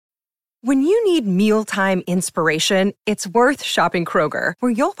When you need mealtime inspiration, it's worth shopping Kroger,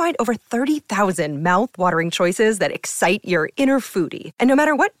 where you'll find over 30,000 mouth-watering choices that excite your inner foodie. And no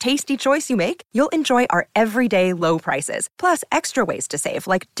matter what tasty choice you make, you'll enjoy our everyday low prices, plus extra ways to save,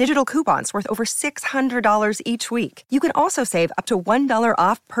 like digital coupons worth over $600 each week. You can also save up to $1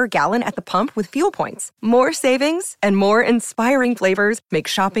 off per gallon at the pump with fuel points. More savings and more inspiring flavors make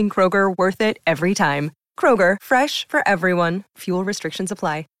shopping Kroger worth it every time. Kroger, fresh for everyone. Fuel restrictions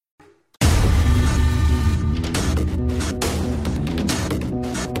apply.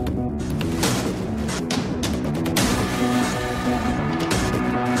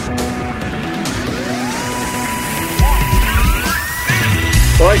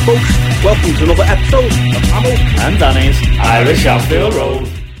 Alright folks, welcome to another episode of Hamill and Danny's Irish Anfield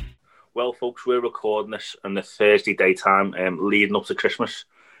Road. Well folks, we're recording this on the Thursday daytime leading up to Christmas.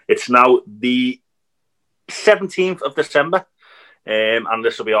 It's now the 17th of December and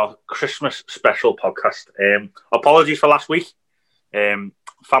this will be our Christmas special podcast. Apologies for last week.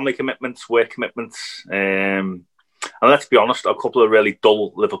 Family commitments, work commitments, and let's be honest, a couple of really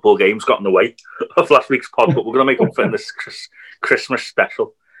dull Liverpool games got in the way of last week's pod, but we're going to make up for it in this Christmas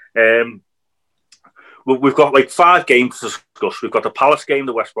special. We've got like 5 games to discuss. We've got the Palace game,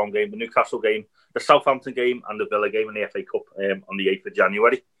 the West Brom game, the Newcastle game, the Southampton game, and the Villa game in the FA Cup on the 8th of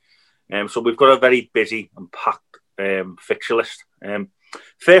January. So we've got a very busy and packed fixture list.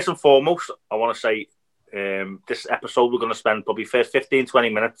 First and foremost, I want to say this episode we're going to spend probably first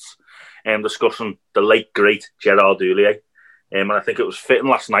 15-20 minutes discussing the late, great Gerard Houllier. And I think it was fitting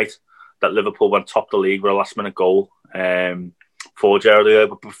last night that Liverpool went top the league with a last-minute goal for Gerard Houllier.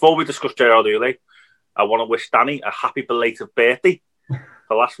 But before we discuss Gerard Houllier, I want to wish Danny a happy belated birthday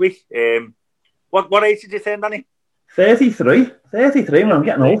for last week. What age did you turn, Danny? 33 when I'm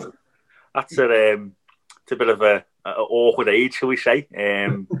getting old. That's it's a bit of an awkward age, shall we say.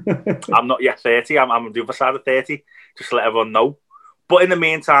 I'm not yet 30. I'm on the other side of 30, just to let everyone know. But in the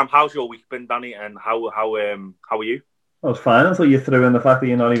meantime, how's your week been, Danny? And how are you? I was fine until you threw in the fact that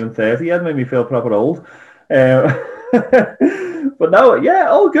you're not even 30 yet. It made me feel proper old. But no, yeah,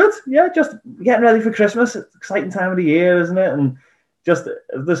 all good. Yeah, just getting ready for Christmas. It's an exciting time of the year, isn't it? And just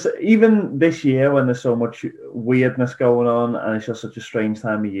this, even this year when there's so much weirdness going on and it's just such a strange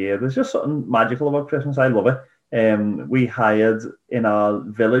time of year, there's just something magical about Christmas. I love it. We hired in our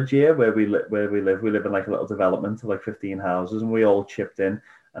village here where we live. We live in like a little development of like 15 houses, and we all chipped in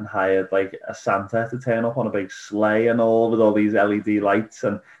and hired like a Santa to turn up on a big sleigh and all with all these LED lights,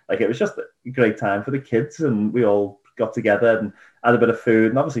 and like it was just a great time for the kids, and we all got together and had a bit of food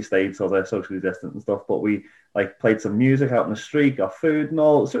and obviously stayed till they're socially distant and stuff, but we like played some music out in the street, got food and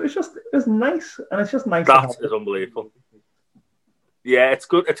all, so it was nice, and it's just nice. That is unbelievable. Yeah, it's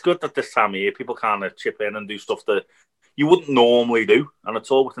good that this time of year people kind of chip in and do stuff that you wouldn't normally do, and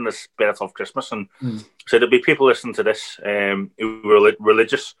it's all within the spirit of Christmas. And so there'll be people listening to this who are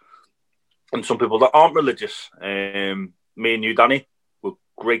religious, and some people that aren't religious. Me and you, Danny, we're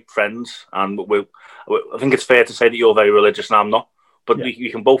great friends, and I think it's fair to say that you're very religious and I'm not, but yeah. we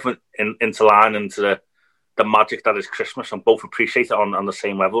can both interline into the magic that is Christmas and both appreciate it on the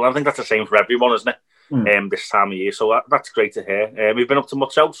same level. And I think that's the same for everyone, isn't it? This time of year, so that's great to hear. Have you been up to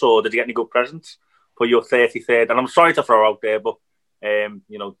much else, or did you get any good presents for your 33rd? And I'm sorry to throw out there, but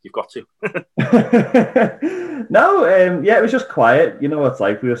you've got to. No, yeah, it was just quiet. You know what it's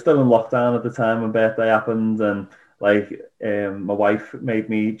like. We were still in lockdown at the time when birthday happened, and like my wife made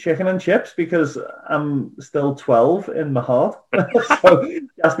me chicken and chips because I'm still 12 in my heart. So she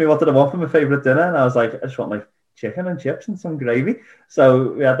asked me what did I want for my favourite dinner, and I was like, I just want like chicken and chips and some gravy.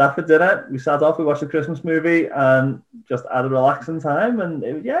 So we had that for dinner. We sat off, we watched a Christmas movie and just had a relaxing time. And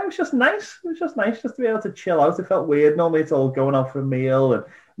it was just nice. It was just nice just to be able to chill out. It felt weird. Normally it's all going out for a meal and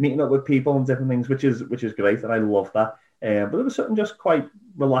meeting up with people and different things, which is great. And I love that. But there was something just quite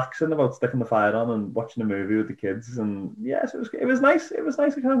relaxing about sticking the fire on and watching a movie with the kids. And yes, it was nice. It was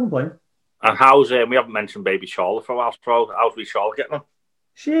nice. I can't complain. And how's, we haven't mentioned baby Charlotte for a while, so how's wee Charlotte getting on?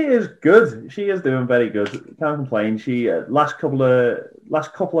 She is good. She is doing very good. Can't complain. She last couple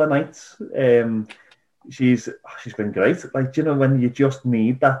of nights, she's been great. Like, you know, when you just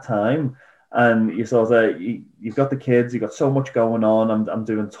need that time, and you sort of you've got the kids, you've got so much going on. I'm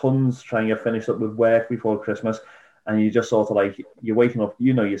doing tons trying to finish up with work before Christmas, and you just sort of like you're waking up.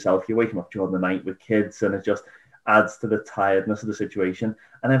 You know yourself. You're waking up during the night with kids, and it just adds to the tiredness of the situation.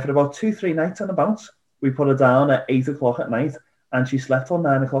 And then for about 2-3 nights on a bounce, we put her down at 8 o'clock at night. And she slept till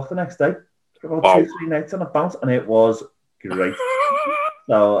 9 o'clock the next day. About 2-3 nights on a bounce, and it was great.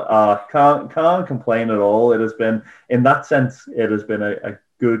 So can't complain at all. It has been, in that sense, it has been a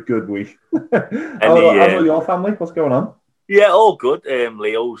good week. How about your family? What's going on? Yeah, all good.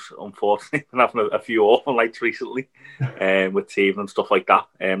 Leo's unfortunately been having a few awful nights recently with team and stuff like that.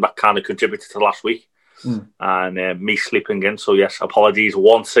 That kind of contributed to last week and me sleeping in. So yes, apologies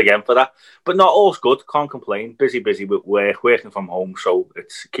once again for that. But not all's good. Can't complain. Busy with work, working from home. So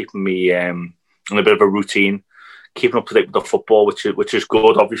it's keeping me in a bit of a routine, keeping up to date with the football, which is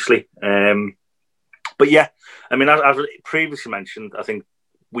good, obviously. But yeah, I mean, as previously mentioned, I think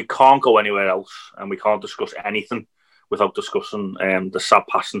we can't go anywhere else and we can't discuss anything without discussing the sad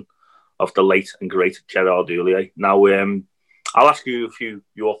passing of the late and great Gerard Houllier. Now, I'll ask you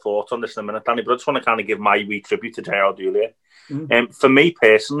your thoughts on this in a minute, Danny, but I just want to kind of give my wee tribute to Gerard Houllier. For me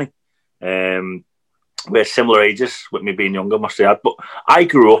personally, we're similar ages, with me being younger, must I add, but I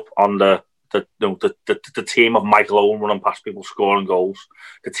grew up on the team of Michael Owen running past people, scoring goals,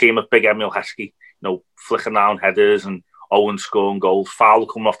 the team of Big Emil Heskey, flicking down headers and Owen scoring goals, Fowler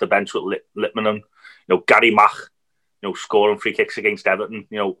coming off the bench with Littman, Gary Mack, scoring free kicks against Everton,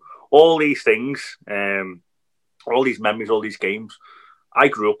 all these things, all these memories, all these games. I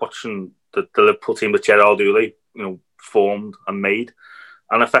grew up watching the Liverpool team that Gerard Houllier, formed and made.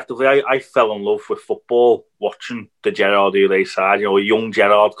 And effectively, I fell in love with football watching the Gerard Houllier side, a young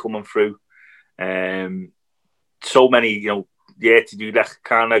Gerard coming through. So many, to do that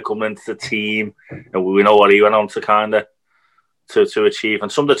kind of coming into the team. We know what he went on to kind of to achieve.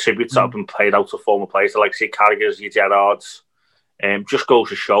 And some of the tributes that have been played out to former players, like say Carragher's, your Gerrards, just goes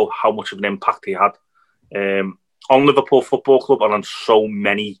to show how much of an impact he had on Liverpool Football Club and on so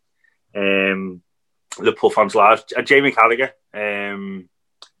many Liverpool fans' lives. Jamie Carragher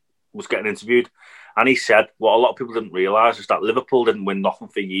was getting interviewed, and he said what a lot of people didn't realise is that Liverpool didn't win nothing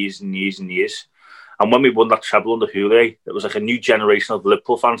for years and years and years. And when we won that treble under Houllier, it was like a new generation of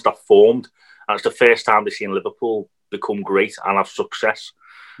Liverpool fans that formed, and it's the first time they've seen Liverpool become great and have success.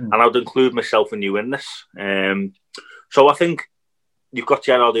 And I would include myself and you in this. So I think you've got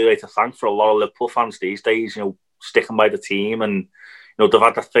Gerard Houllier to thank for a lot of Liverpool fans these days, sticking by the team, and they've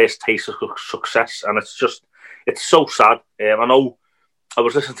had that first taste of success, and it's so sad. I know I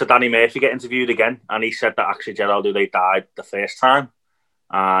was listening to Danny Murphy get interviewed again, and he said that actually Gerard Houllier died the first time,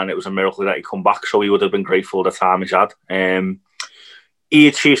 and it was a miracle that he come back. So he would have been grateful for the time he's had. He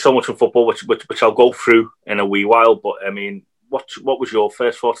achieved so much in football, which I'll go through in a wee while. But I mean, what was your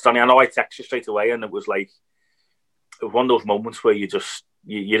first thoughts, Danny? I know I texted you straight away, and it was one of those moments where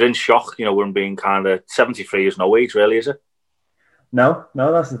you're in shock. When being kind of 73 is no age, really, is it? No,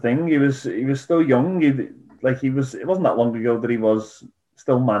 that's the thing. He was still young. It wasn't that long ago that he was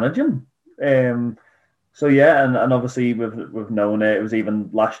still managing. So yeah, and obviously we've known it. It was even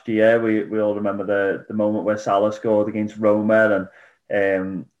last year. We all remember the moment where Salah scored against Roma,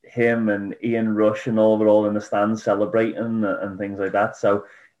 and him and Ian Rush and all were all in the stands celebrating and things like that. So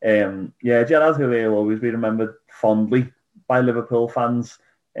yeah, Gerard Houllier will always be remembered fondly by Liverpool fans,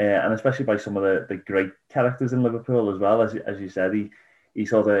 and especially by some of the great characters in Liverpool as well. As you said,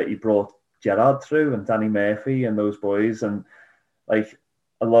 he brought Gerrard through and Danny Murphy and those boys, and like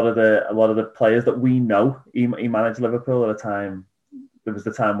a lot of the players that we know, he managed Liverpool at a time. There was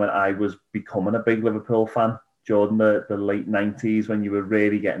the time when I was becoming a big Liverpool fan, Jordan, the late 90s, when you were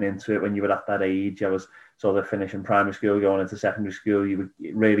really getting into it, when you were at that age. I was sort of finishing primary school, going into secondary school. You were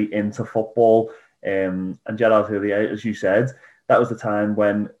really into football. And Gerard Houllier, as you said, that was the time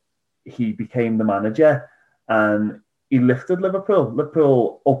when he became the manager and he lifted Liverpool.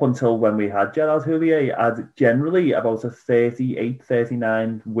 Liverpool, up until when we had Gerard Houllier, had generally about a 38,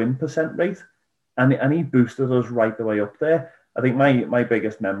 39 win percent rate. And he boosted us right the way up there. I think my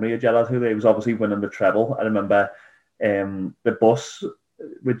biggest memory of Gerard Houllier was obviously winning the treble. I remember the bus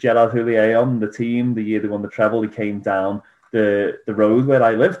with Gerard Houllier on the team, the year they won the treble. He came down the road where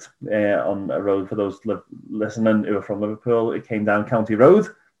I lived, on a road for those listening who are from Liverpool. It came down County Road,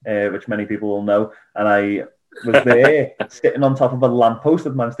 which many people will know. And I was there sitting on top of a lamppost.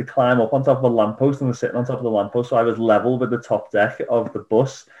 I'd managed to climb up on top of a lamppost and was sitting on top of the lamppost. So I was level with the top deck of the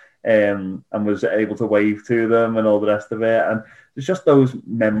bus. And was able to wave to them and all the rest of it, and it's just those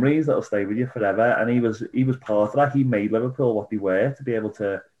memories that'll stay with you forever. And he was part of that. He made Liverpool what they were to be able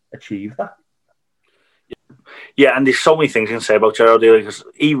to achieve that. Yeah, and there's so many things you can say about Gerard Houllier, because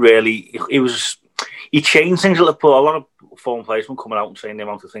he changed things at Liverpool. A lot of former players were coming out and saying the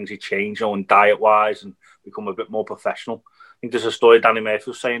amount of things he changed, and diet wise, and become a bit more professional. I think there's a story Danny Murphy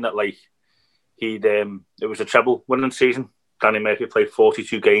was saying that it was a treble winning season. Danny Murphy played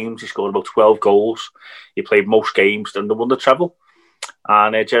 42 games. He scored about 12 goals. He played most games and they won the treble.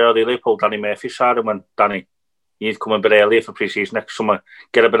 And Gerard Houllier pulled Danny Murphy's side and went, Danny, you need to come a bit earlier for pre-season next summer.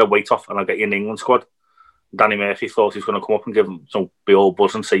 Get a bit of weight off and I'll get you in the England squad. Danny Murphy thought he was going to come up and be all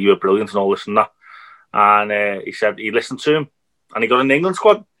buzz and say you were brilliant and all this and that. and he said he listened to him, and he got in the England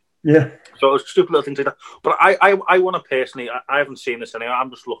squad. Yeah. So it was stupid little things like that. But I want to personally, I haven't seen this anyway. I'm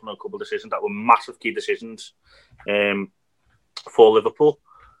just looking at a couple of decisions that were massive key decisions for Liverpool,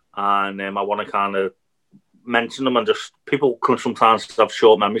 and I want to kind of mention them, and just people can sometimes have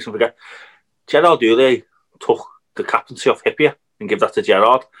short memories and forget. Gerard Houllier took the captaincy off Hippier and give that to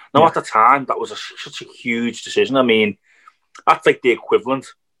Gerard. Now, at the time, that was such a huge decision. I mean, that's like the equivalent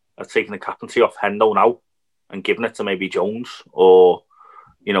of taking the captaincy off Hendo now and giving it to maybe Jones, or,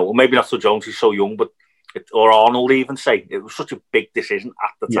 you know, maybe not so Jones, he's so young, but or Arnold even say. It was such a big decision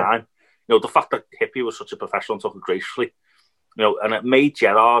at the time. You know, the fact that Hippier was such a professional and took it gracefully, you know, and it made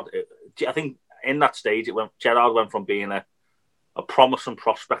Gerard, I think in that stage, Gerard went from being a promising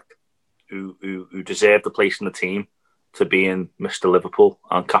prospect who deserved a place in the team to being Mr. Liverpool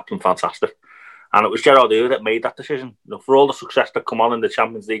and Captain Fantastic. And it was Gerard Houllier that made that decision. You know, for all the success that come on in the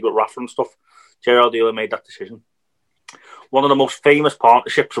Champions League with Rafa and stuff, Gerard Houllier made that decision. One of the most famous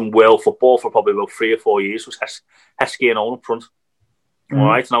partnerships in world football for probably about 3 or 4 years was Heskey and Owen up front. All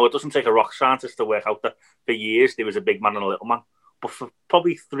right, now it doesn't take a rock scientist to work out that for years there was a big man and a little man, but for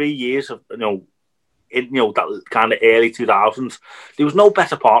probably 3 years of that kind of early 2000s, there was no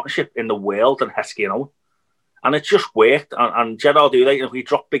better partnership in the world than Heskey and Owen. And it just worked. And Gerard Houllier, if we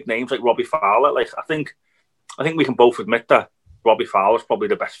drop big names like Robbie Fowler, like I think we can both admit that Robbie Fowler is probably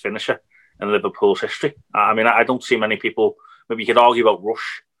the best finisher in Liverpool's history. I mean, I don't see many people. Maybe you could argue about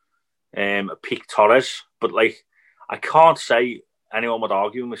Rush, Peak Torres, but like I can't say anyone would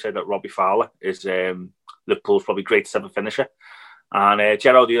argue when we say that Robbie Fowler is Liverpool's probably greatest ever finisher. And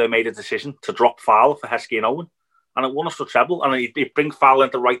Gerard Houllier made a decision to drop Fowler for Heskey and Owen, and it won us the treble. And he'd bring Fowler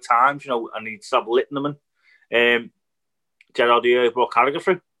at the right times, you know, and he'd start Littenman. Gerard Houllier brought Carragher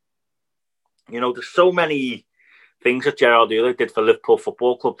through. You know, there's so many things that Gerard Houllier did for Liverpool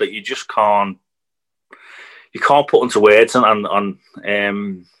Football Club that you just can't put into words. And how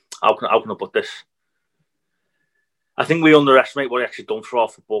can I put this? I think we underestimate what he actually done for our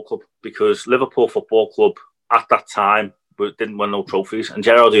football club, because Liverpool Football Club at that time didn't win no trophies, and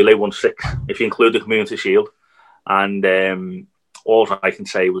Gerard Houllier won 6 if you include the Community Shield. And all I can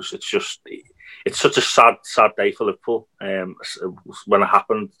say was it's such a sad day for Liverpool when it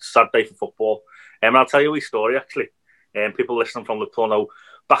happened. Sad day for football. And I'll tell you a wee story actually. People listening from Liverpool know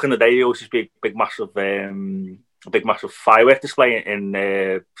back in the day there used to be a big massive firework display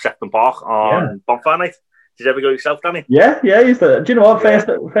in Sefton Park on Bonfire Night. Did you ever go yourself, Danny? Yeah, I used to. Do you know what?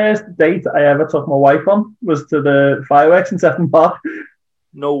 First date I ever took my wife on was to the fireworks in Sefton Park.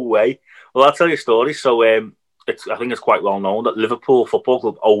 No way. Well, I'll tell you a story. So I think it's quite well known that Liverpool Football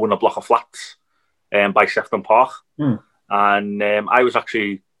Club own a block of flats by Sefton Park. And I was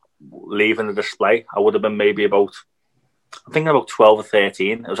actually leaving the display. I would have been maybe about 12 or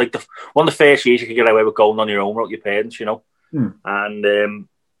 13. It was like one of the first years you could get away with going on your own without your parents, you know. And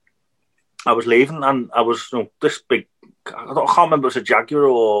I was leaving, and I was this big, I can't remember if it was a Jaguar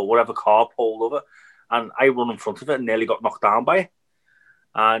or whatever car pulled over, and I run in front of it and nearly got knocked down by it.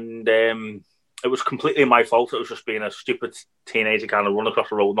 And it was completely my fault. It was just being a stupid teenager kind of run across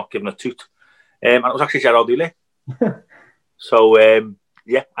the road, not giving a toot. And it was actually Gerard Houllier. So, I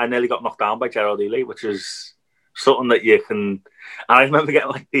nearly got knocked down by Gerard Houllier, which is something that you can... And I remember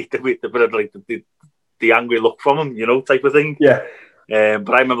getting like the angry look from him, you know, type of thing. Yeah. But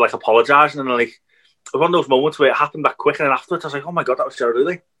I remember like apologising, and like it was one of those moments where it happened that quick, and then afterwards I was like, "Oh my god, that was Gerard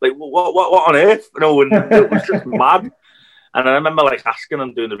Houllier!" Like, what on earth? You know, and it was just mad. And I remember like asking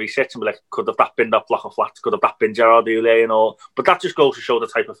and doing the research and be like, "Could have that been that block of flats? Could have that been Gerard Houllier and all?" But that just goes to show the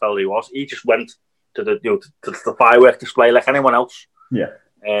type of fella he was. He just went to to the firework display like anyone else. Yeah.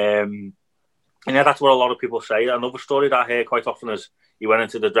 And that's what a lot of people say. Another story that I hear quite often is he went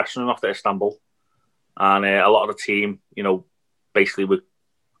into the dressing room after Istanbul, and a lot of the team, you know, basically were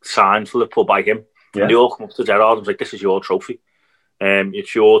signed for Liverpool by him. Yeah. And they all come up to Gerard and was like, "This is your trophy.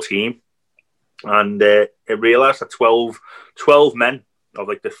 It's your team." And it realised that 12 men of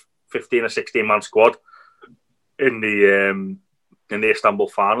like the 15 or 16 man squad in the Istanbul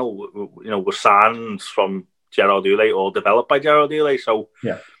final, you know, were signed from Gerard Houllier or developed by Gerard Houllier. So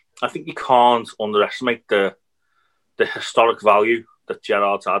I think you can't underestimate the historic value that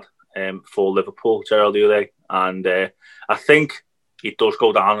Gerard's had for Liverpool, Gerard Houllier. And I think he does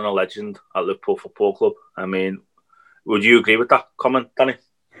go down as a legend at Liverpool Football Club. I mean, would you agree with that comment, Danny?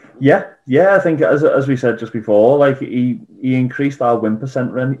 Yeah. I think as we said just before, like he increased our win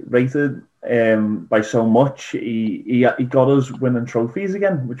percent rated by so much. He got us winning trophies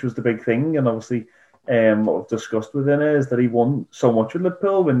again, which was the big thing. And obviously, what we've discussed within it is that he won so much with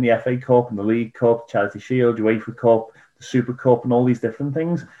Liverpool, win the FA Cup and the League Cup, Charity Shield, UEFA Cup, the Super Cup, and all these different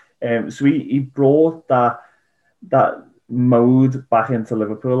things. So he brought that mode back into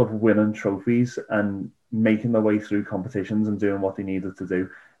Liverpool of winning trophies and making their way through competitions and doing what they needed to do.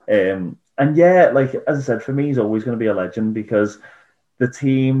 And yeah, like as I said, for me, he's always going to be a legend because the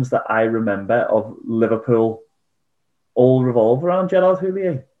teams that I remember of Liverpool all revolve around Gerard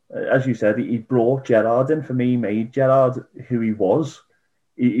Houllier. As you said, he brought Gerrard in. For me, made Gerrard who he was.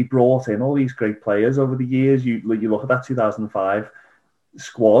 He brought in all these great players over the years. You look at that 2005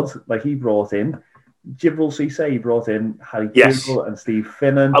 squad, like he brought in Djibril Cissé, he brought in Harry Kewell and Steve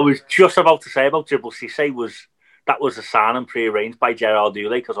Finnan. I was just about to say about Djibril Cissé that was a signing pre-arranged by Gerard Houllier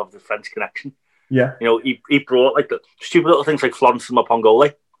because of the French connection. Yeah. You know, he brought like the stupid little things like Florence and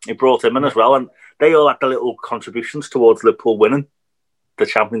Mapongole. He brought him in as well, and they all had the little contributions towards Liverpool winning the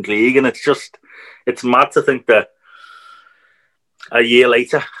Champions League. And it's mad to think that a year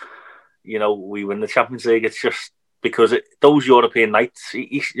later, you know, we win the Champions League. It's just because those European nights,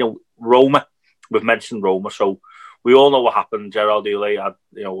 you know, Roma, we've mentioned Roma, so we all know what happened. Gerard Houllier had,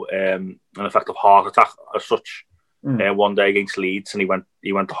 you know, an effective heart attack as such one day against Leeds, and he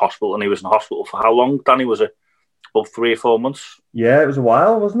went to hospital, and he was in hospital for how long, Danny? Was it about 3 or 4 months? Yeah, it was a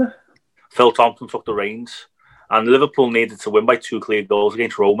while, wasn't it? Phil Thompson took the reins, and Liverpool needed to win by 2 clear goals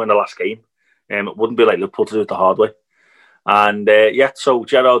against Roma in the last game. It wouldn't be like Liverpool to do it the hard way. And so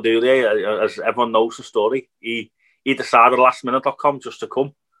Gerard Houllier, as everyone knows the story, he decided lastminute.com just to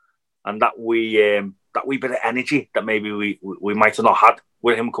come, and that wee bit of energy that maybe we might have not had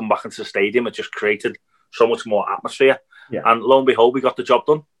with him come back into the stadium, it just created so much more atmosphere. Yeah. And lo and behold, we got the job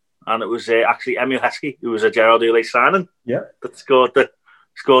done, and it was actually Emile Heskey, who was a Gerard Houllier signing, that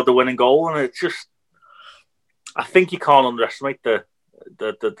scored the winning goal. And it's just, I think you can't underestimate the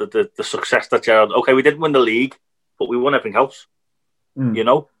success that Gerard. Okay, we didn't win the league, but we won everything else. You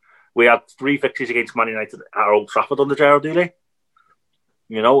know, we had 3 victories against Man United at Old Trafford under Gerard Houllier.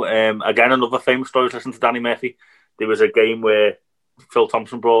 You know, again, another famous story. Listen to Danny Murphy. There was a game where Phil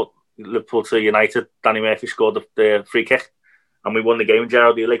Thompson brought Liverpool to United. Danny Murphy scored the free kick, and we won the game.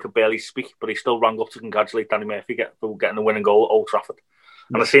 Gerard Houllier could barely speak, but he still rang up to congratulate Danny Murphy for getting the winning goal at Old Trafford.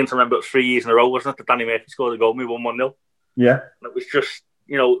 And I seem to remember it was 3 years in a row, wasn't it, that Danny Murphy scored a goal and we won 1-0. Yeah. And it was just,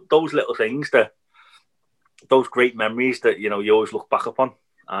 you know, those little things, those great memories that, you know, you always look back upon.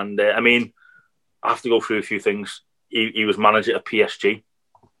 And, I mean, I have to go through a few things. He was manager at PSG.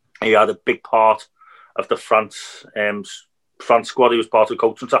 He had a big part of the France squad. He was part of the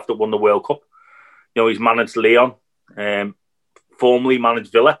coaching staff that won the World Cup. You know, he's managed Lyon, formerly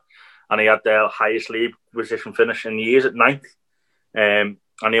managed Villa, and he had their highest league position finish in years at 9th. And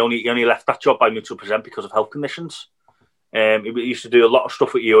he only left that job by mutual consent because of health conditions. He used to do a lot of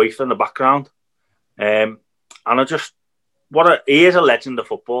stuff with UEFA in the background. And he is a legend of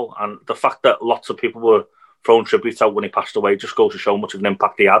football, and the fact that lots of people were throwing tributes out when he passed away just goes to show much of an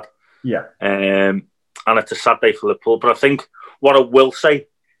impact he had. Yeah. And it's a sad day for Liverpool. But I think what I will say,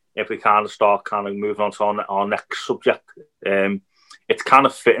 if we kind of start kind of moving on to our next subject, it's kind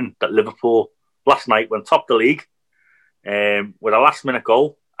of fitting that Liverpool last night went top the league with a last-minute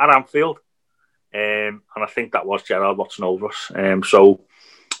goal at Anfield. And I think that was Gerrard watching over us. So,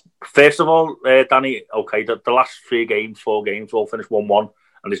 first of all, Danny, okay, the last 4 games all finished 1-1,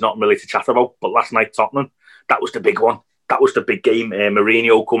 and there's nothing really to chat about. But last night, Tottenham, that was the big one. That was the big game.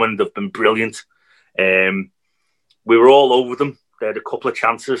 Mourinho coming, they've been brilliant. We were all over them. They had a couple of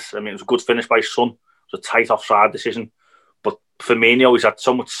chances. I mean, it was a good finish by Son. It was a tight offside decision. But Firmino, he's had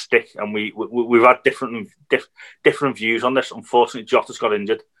so much stick, and we've had different views on this. Unfortunately, Jota's got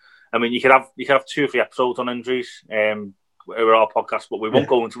injured. I mean, you could have 2 or 3 episodes on injuries with our podcast, but we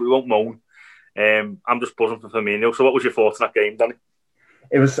won't moan. I'm just buzzing for Firmino. So, what was your thoughts on that game, Danny?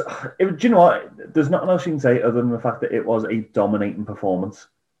 It was. Do you know what? There's nothing else you can say other than the fact that it was a dominating performance.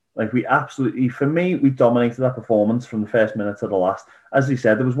 Like, we dominated that performance from the first minute to the last. As you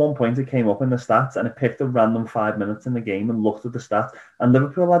said, there was one point that came up in the stats, and it picked a random 5 minutes in the game and looked at the stats, and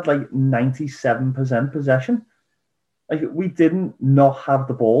Liverpool had like 97% possession. Like, we didn't not have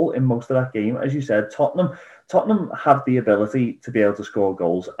the ball in most of that game. As you said, Tottenham have the ability to be able to score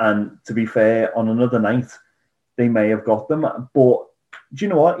goals, and to be fair, on another night, they may have got them, but do you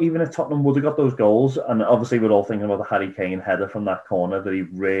know what? Even if Tottenham would have got those goals, and obviously we're all thinking about the Harry Kane header from that corner, that he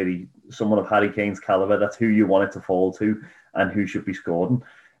really, someone of Harry Kane's calibre, that's who you want it to fall to and who should be scoring.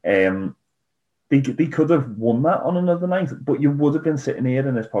 They could have won that on another night, but you would have been sitting here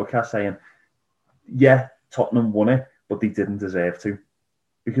in this podcast saying, yeah, Tottenham won it, but they didn't deserve to.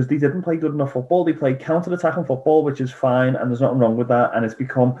 Because they didn't play good enough football. They played counter-attacking football, which is fine, and there's nothing wrong with that, and it's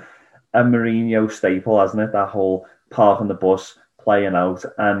become a Mourinho staple, hasn't it? That whole parking the bus, playing out,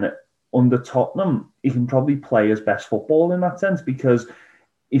 and under Tottenham, he can probably play his best football in that sense, because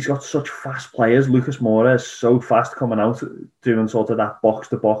he's got such fast players. Lucas Moura is so fast coming out, doing sort of that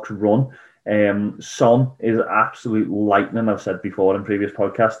box-to-box run. Son is absolute lightning. I've said before in previous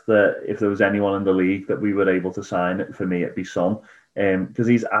podcasts that if there was anyone in the league that we were able to sign, for me, it'd be Son, because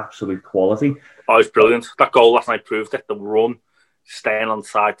he's absolute quality. Oh, he's brilliant. That goal last night proved it. The run, staying on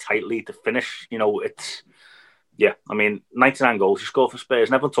side tightly, the finish, it's... Yeah, I mean, 99 goals he scored for Spurs.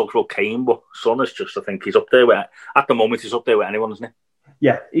 And everyone talks about Kane, but Son is just, I think he's up there with... At the moment, he's up there with anyone, isn't he?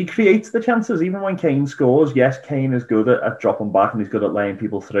 Yeah, he creates the chances. Even when Kane scores, yes, Kane is good at dropping back and he's good at laying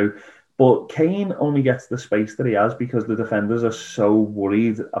people through. But Kane only gets the space that he has because the defenders are so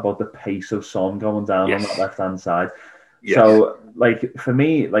worried about the pace of Son going down on that left-hand side. Yes. So, for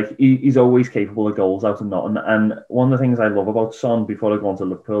me, he's always capable of goals out of nothing. And one of the things I love about Son, before I go on to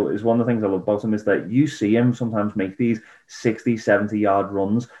Liverpool, is one of the things I love about him is that you see him sometimes make these 60, 70-yard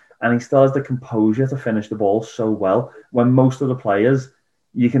runs, and he still has the composure to finish the ball so well. When most of the players,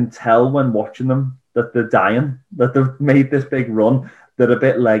 you can tell when watching them that they're dying, that they've made this big run. They're a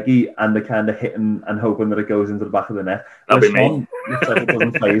bit leggy and they're kind of hitting and hoping that it goes into the back of the net. That'd be me. Looks like it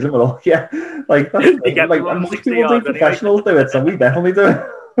doesn't faze him at all. Yeah, that's most people do. Professionals do it, so we definitely do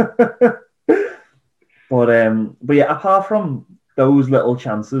it. But yeah, apart from those little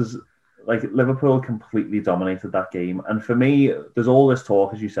chances, Liverpool completely dominated that game. And for me, there's all this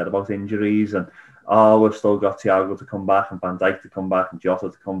talk, as you said, about injuries and we've still got Thiago to come back and Van Dijk to come back and Jota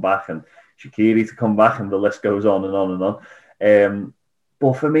to come back and Shaqiri to come back, and the list goes on and on and on.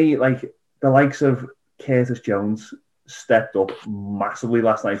 But for me, the likes of Curtis Jones stepped up massively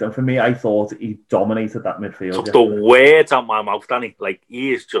last night. And for me, I thought he dominated that midfield. Took the words out my mouth, Danny. He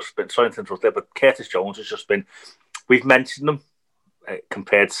has just been, sorry to interrupt there, but Curtis Jones has just been, we've mentioned him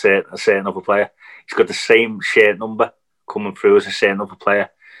compared to a certain other player. He's got the same shirt number coming through as a certain other player.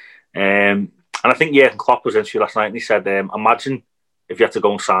 And I think Jurgen Klopp was into last night and he said, imagine if you had to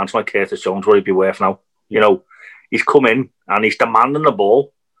go and sign someone like Curtis Jones, what he'd be worth now. He's come in and he's demanding the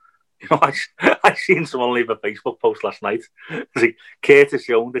ball. I seen someone leave a Facebook post last night. It's like Curtis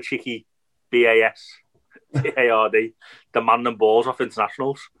Jones, the cheeky BASTARD, demanding balls off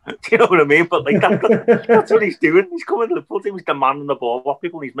internationals. Do you know what I mean? But that's what he's doing. He's coming to the full team. He's demanding the ball off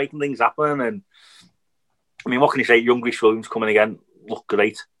people. And he's making things happen. And I mean, what can you say? Young Reece Williams coming again, look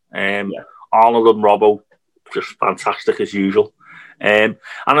great. Arnold and Robbo, just fantastic as usual. And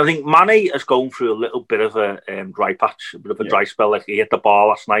I think Mane has gone through a little bit of a dry patch, a bit of a dry spell. He hit the bar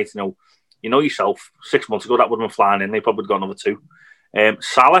last night. You know yourself, 6 months ago, that would have been flying in. They probably would have got another 2.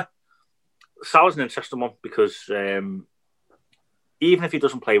 Salah's an interesting one because even if he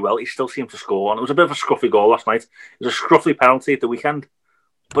doesn't play well, he still seems to score. And it was a bit of a scruffy goal last night. It was a scruffy penalty at the weekend,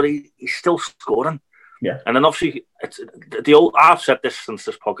 but he's still scoring. Yeah. And then obviously, I've said this since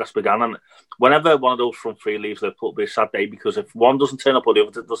this podcast began, and whenever one of those front three leaves Liverpool, it'll be a sad day because if one doesn't turn up or the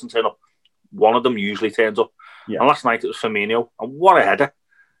other doesn't turn up, one of them usually turns up. Yeah. And last night it was Firmino, and what a header!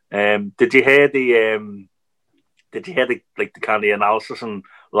 Did you hear the kind of analysis and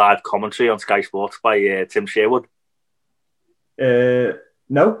live commentary on Sky Sports by Tim Sherwood? No,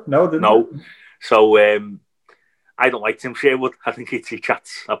 I didn't. No. So I don't like Tim Sherwood. I think he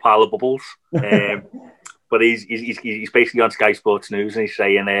chats a pile of bubbles. But he's basically on Sky Sports News and he's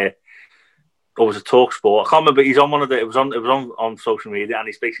saying, it was a Talk Sport. I can't remember. He's on one of the. It was on social media and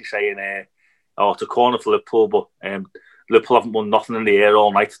he's basically saying, it's a corner for Liverpool, but Liverpool haven't won nothing in the air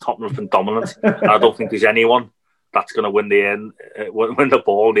all night. Tottenham have been dominant. And I don't think there's anyone that's going to win the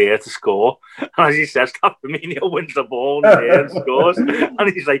ball in the air to score. And as he says, that Firmino wins the ball in the air and scores. And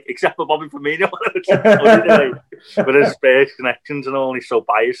he's like, except for Bobby Firmino. With his Spurs connections and all, he's so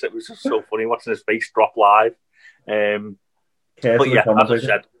biased. It was just so funny watching his face drop live. But yeah, as I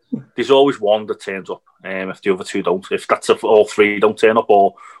said, there's always one that turns up if the other two don't. If that's if all three don't turn up,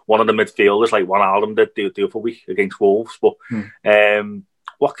 or one of the midfielders, like Van Aalen did the other week against Wolves. But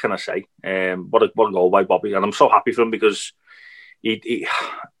what can I say? What a goal by Bobby, and I'm so happy for him because he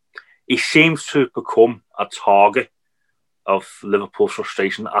seems to become a target of Liverpool's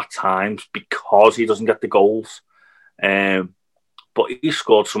frustration at times because he doesn't get the goals. But he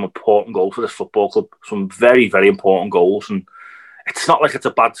scored some important goals for this football club, some very, very important goals, and it's not like it's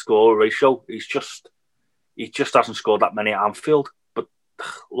a bad score ratio. He just hasn't scored that many at Anfield. But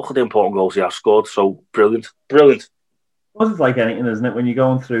look at the important goals he has scored. So brilliant. It's like anything, isn't it? When you're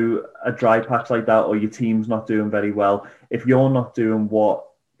going through a dry patch like that, or your team's not doing very well, if you're not doing what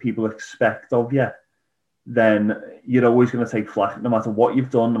people expect of you, then you're always going to take flack, no matter what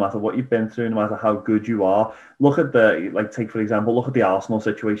you've done, no matter what you've been through, no matter how good you are. Look at take for example, look at the Arsenal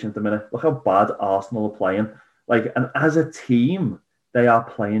situation at the minute. Look how bad Arsenal are playing. And as a team, they are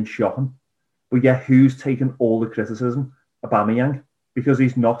playing shocking. But yet, who's taking all the criticism? Aubameyang. because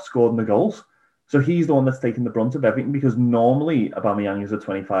he's not scored the goals. So he's the one that's taking the brunt of everything, because normally Aubameyang is a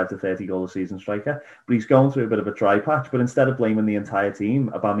 25 to 30 goal a season striker, but he's going through a bit of a dry patch. But instead of blaming the entire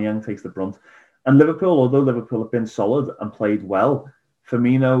team, Aubameyang takes the brunt. And Liverpool, although Liverpool have been solid and played well,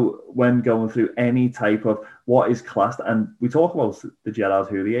 Firmino, when going through any type of what is classed, and we talk about the Gerard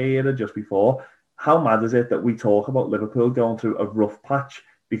Houllier era just before, how mad is it that we talk about Liverpool going through a rough patch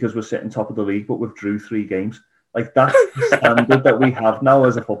because we're sitting top of the league, but we've drew 3 games? Like, that's the standard that we have now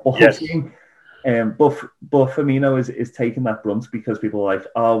as a football team. But Firmino is taking that brunt because people are like,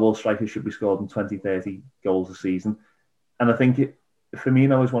 oh, well, strikers should be scoring 20, 30 goals a season. And I think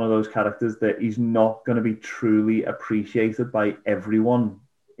Firmino is one of those characters that he's not going to be truly appreciated by everyone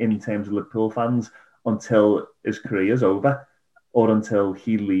in terms of Liverpool fans until his career's over, or until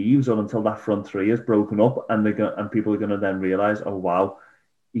he leaves, or until that front three is broken up, and people are going to then realise, oh wow,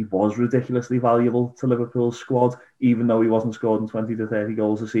 he was ridiculously valuable to Liverpool's squad, even though he wasn't scoring 20 to 30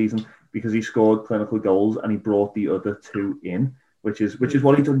 goals a season, because he scored clinical goals and he brought the other 2 in, which is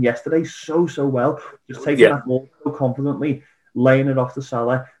what he done yesterday so well, just taking that ball so confidently, laying it off to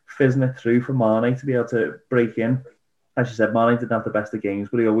Salah, fizzing it through for Mane to be able to break in. As you said, Mane didn't have the best of games,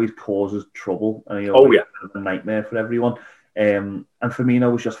 but he always causes trouble, and he always is a nightmare for everyone. And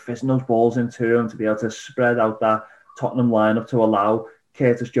Firmino was just fizzing those balls into him to be able to spread out that Tottenham lineup to allow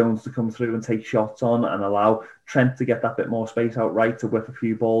Curtis Jones to come through and take shots on, and allow Trent to get that bit more space out right to whip a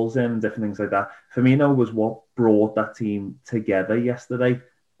few balls in, different things like that. Firmino was what brought that team together yesterday.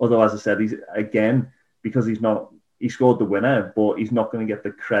 Although, as I said, he's again, because he scored the winner, but he's not going to get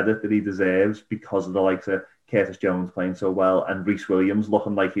the credit that he deserves because of the likes of Curtis Jones playing so well and Reece Williams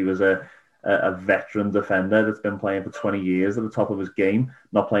looking like he was a veteran defender that's been playing for 20 years at the top of his game,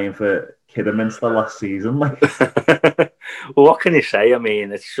 not playing for Kidderminster last season. Well, what can you say? I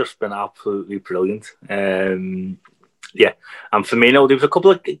mean, it's just been absolutely brilliant. And Firmino, there was a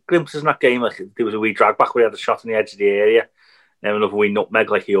couple of glimpses in that game. Like, there was a wee drag back where he had a shot on the edge of the area, and another wee nutmeg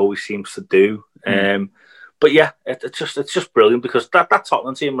like he always seems to do. But yeah, it's just brilliant, because that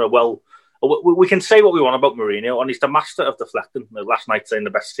Tottenham team are well. We can say what we want about Mourinho, and he's the master of deflecting. Last night saying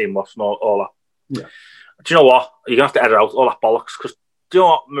the best team lost and all that. Yeah. Do you know what? You're gonna have to edit out all that bollocks, because do you know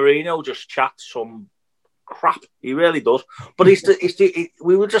what? Mourinho just chats some crap. He really does. But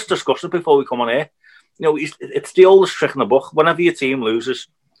we were just discussing before we come on here. You know, it's the oldest trick in the book. Whenever your team loses,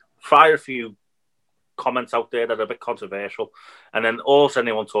 fire a few comments out there that are a bit controversial, and then all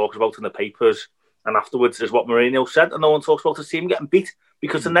anyone talks about in the papers and afterwards is what Mourinho said, and no one talks about the team getting beat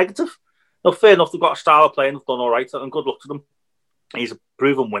because they're negative. No, fair enough, they've got a style of playing, they've done all right, and good luck to them. He's a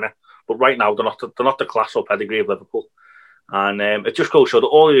proven winner, but right now they're not the class or pedigree of Liverpool, and it just goes to show that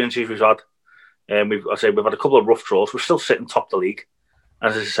all the injuries we've had, we've had a couple of rough draws. We're still sitting top of the league,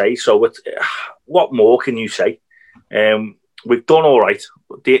 as I say. So what more can you say? We've done all right.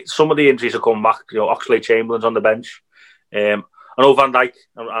 Some of the injuries have come back. You know, Oxlade-Chamberlain's on the bench. I know Van Dijk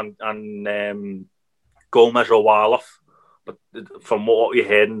and Gomez are a while off, but from what you're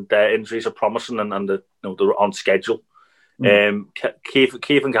hearing, their injuries are promising, and they're on schedule.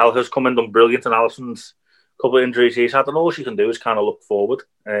 Keith and Gallagher's come in, done brilliant, and Alisson's couple of injuries he's had, and all she can do is kind of look forward.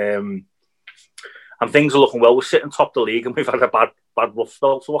 And things are looking well. We're sitting top of the league, and we've had a bad rough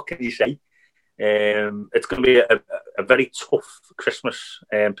spell. So what can you say? It's going to be a very tough Christmas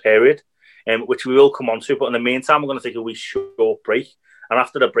period, which we will come on to. But in the meantime, we're going to take a wee short break, and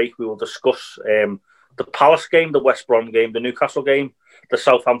after the break, we will discuss the Palace game, the West Brom game, the Newcastle game, the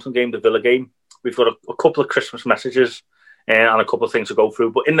Southampton game, the Villa game. We've got a couple of Christmas messages and a couple of things to go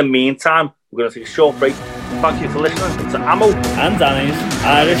through. But in the meantime, we're going to take a short break. Thank you for listening to Ammo and Danny's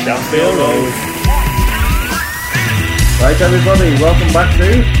Irish Anfield Road. Right, everybody, welcome back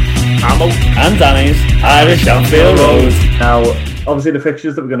to Ammo and Danny's Irish Anfield Road. Now, obviously, the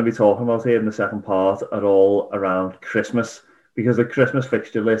fixtures that we're going to be talking about here in the second part are all around Christmas, because the Christmas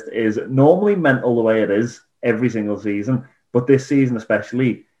fixture list is normally mental the way it is every single season, but this season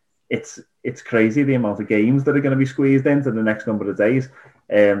especially, it's crazy the amount of games that are going to be squeezed into the next number of days.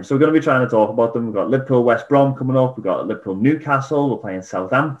 So we're going to be trying to talk about them. We've got Liverpool West Brom coming up. We've got Liverpool Newcastle. We're playing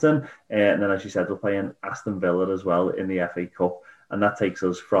Southampton. And then, as you said, we're playing Aston Villa as well in the FA Cup. And that takes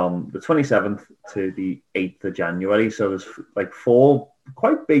us from the 27th to the 8th of January. So there's like 4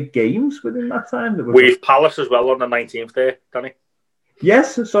 quite big games within that time. We've Palace as well on the 19th there, Danny.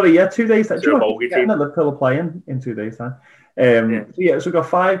 Yes, sorry, 2 days. Liverpool are playing in 2 days' time. So we've got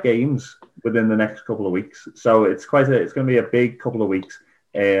 5 games within the next couple of weeks. So it's going to be a big couple of weeks.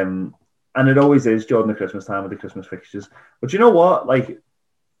 And it always is during the Christmas time with the Christmas fixtures. But you know what? Like,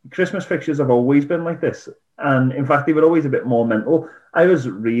 Christmas fixtures have always been like this. And in fact, they were always a bit more mental. I was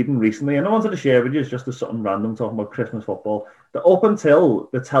reading recently, and I wanted to share with you just as something random talking about Christmas football, that up until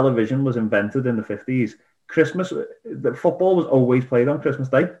the television was invented in the 50s, the football was always played on Christmas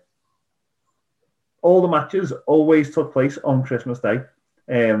Day. All the matches always took place on Christmas Day.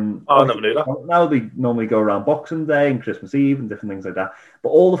 I never knew that. Now they normally go around Boxing Day and Christmas Eve and different things like that. But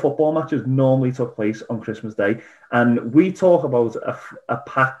all the football matches normally took place on Christmas Day. And we talk about a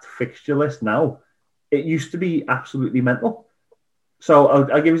packed fixture list now. It used to be absolutely mental. So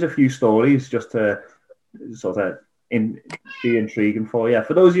I'll give you a few stories just to sort of be intriguing for you.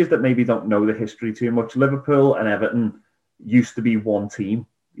 For those of you that maybe don't know the history too much, Liverpool and Everton used to be one team.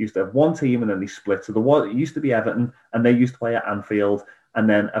 Used to have one team and then they split. So it used to be Everton and they used to play at Anfield. And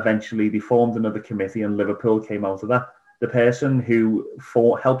then eventually they formed another committee and Liverpool came out of that. The person who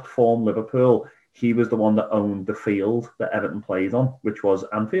helped form Liverpool, he was the one that owned the field that Everton played on, which was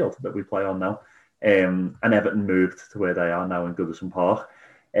Anfield that we play on now. And Everton moved to where they are now in Goodison Park.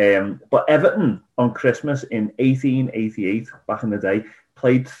 But Everton on Christmas in 1888, back in the day,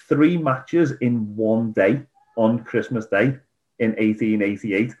 played 3 matches in one day on Christmas Day in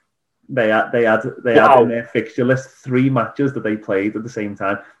 1888. They had in their fixture list 3 matches that they played at the same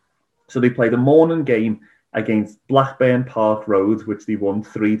time. So they played a morning game against Blackburn Park Road, which they won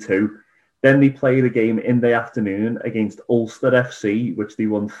 3-2. Then they played a game in the afternoon against Ulster FC, which they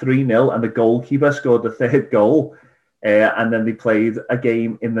won 3-0, and the goalkeeper scored the 3rd goal. And then they played a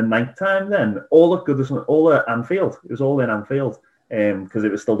game in the night time then, all at Anfield. It was all in Anfield because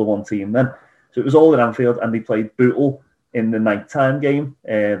it was still the one team then. So it was all in Anfield, and they played Bootle in the nighttime game.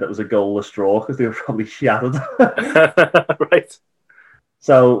 That was a goalless draw because they were probably shattered. Right.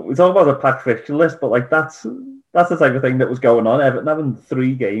 So we talk about a packed fixture list, but like that's the type of thing that was going on. Everton having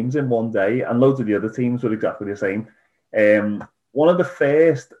 3 games in one day, and loads of the other teams were exactly the same. One of the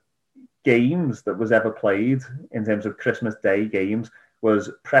first games that was ever played in terms of Christmas Day games was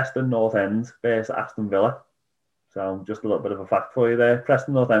Preston North End versus Aston Villa. So just a little bit of a fact for you there.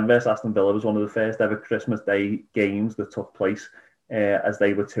 Preston North End versus Aston Villa was one of the first ever Christmas Day games that took place as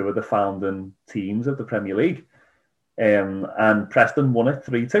they were 2 of the founding teams of the Premier League. And Preston won it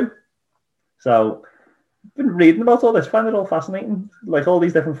 3-2. So I've been reading about all this, find it all fascinating, like all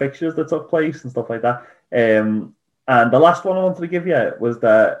these different fixtures that took place and stuff like that. And the last one I wanted to give you was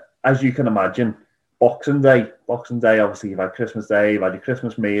that, as you can imagine, Boxing Day, obviously you've had Christmas Day, you've had your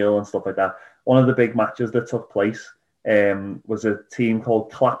Christmas meal and stuff like that. One of the big matches that took place was a team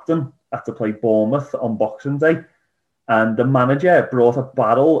called Clapton had to play Bournemouth on Boxing Day. And the manager brought a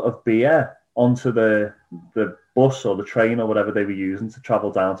barrel of beer onto the bus or the train or whatever they were using to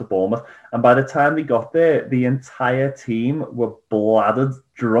travel down to Bournemouth. And by the time they got there, the entire team were bladdered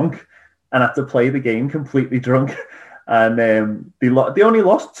drunk and had to play the game completely drunk. And they only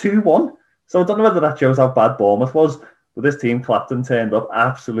lost 2-1. So I don't know whether that shows how bad Bournemouth was, but this team, Clapton, turned up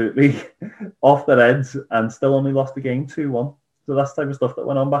absolutely off their heads and still only lost the game 2-1. So that's the type of stuff that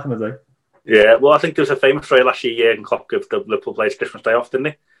went on back in the day. Yeah, well, I think there was a famous story last year in Klopp gave the Liverpool players Christmas Day off, didn't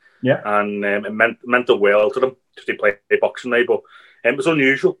they? Yeah. And it meant the world to them because they played Boxing Day. But it was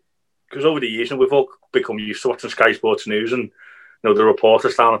unusual because over the years, we've all become used to watching Sky Sports News and the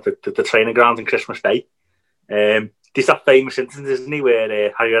reporters down at the training grounds on Christmas Day. There's that famous incident, isn't he,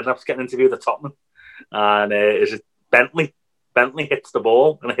 where Harry Redknapp's getting interviewed at Tottenham, and is it Bentley? Bentley hits the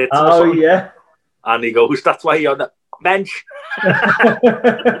ball and it hits him. Oh yeah, and he goes, "That's why you're on the bench."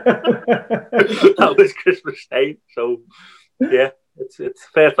 That was Christmas Day. So yeah, it's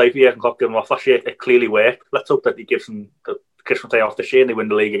fair play for Jurgen Klopp giving off last year. It clearly worked. Let's hope that he gives them the Christmas Day off this year and they win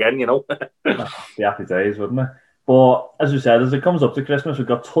the league again. The happy days, wouldn't it? But as we said, as it comes up to Christmas, we've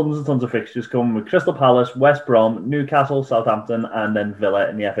got tons and tons of fixtures coming with Crystal Palace, West Brom, Newcastle, Southampton, and then Villa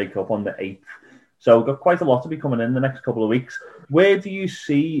in the FA Cup on the 8th. So we've got quite a lot to be coming in the next couple of weeks. Where do you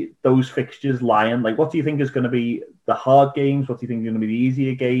see those fixtures lying? Like, what do you think is going to be the hard games? What do you think are going to be the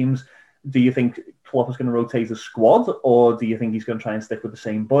easier games? Do you think Klopp is going to rotate the squad? Or do you think he's going to try and stick with the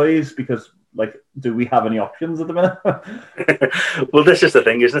same boys? Because, do we have any options at the minute? Well, this is the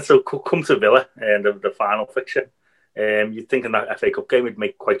thing, isn't it? So come to Villa and the final fixture. You'd think in that FA Cup game we'd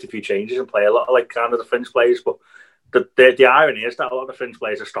make quite a few changes and play a lot of kind of the fringe players, but the irony is that a lot of the fringe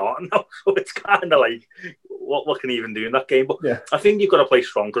players are starting now, so it's kind of like what can he even do in that game? But yeah. I think you've got to play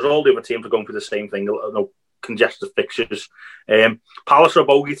strong because all the other teams are going for the same thing. Congested fixtures. Palace are a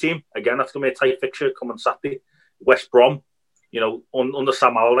bogey team again. That's going to be a tight fixture coming Saturday. West Brom, under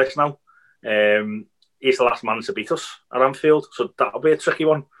Sam Allardyce now. He's the last man to beat us at Anfield, so that'll be a tricky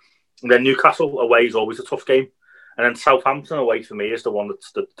one. And then Newcastle away is always a tough game. And then Southampton away for me is the one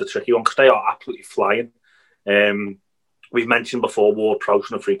that's the tricky one because they are absolutely flying. we've mentioned before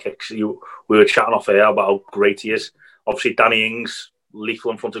Ward-Prowse and free kicks. We were chatting off air about how great he is. Obviously, Danny Ings,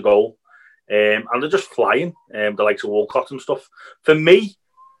 lethal in front of goal. And they're just flying, the likes of Walcott and stuff. For me,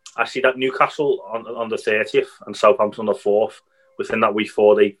 I see that Newcastle on the 30th and Southampton on the 4th, within that week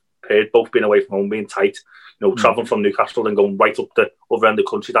 4-day period, both being away from home, being tight, travelling from Newcastle and going right up the other end of the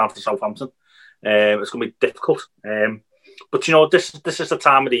country down to Southampton. It's going to be difficult. But, this is the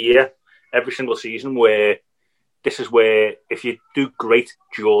time of the year, every single season, where this is where, if you do great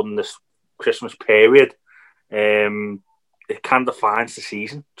during this Christmas period, it kind of defines the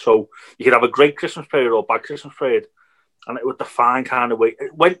season. So you could have a great Christmas period or a bad Christmas period, and it would define kind of way.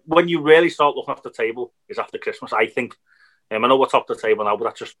 When you really start looking off the table is after Christmas, I think. I know we're top of the table now, but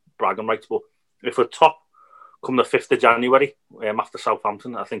that's just bragging rights. But if we're top come the 5th of January after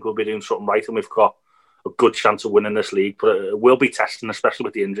Southampton, I think we'll be doing something right, and we've got a good chance of winning this league. But it will be testing, especially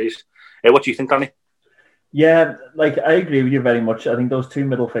with the injuries. What do you think, Danny? Yeah, I agree with you very much. I think those two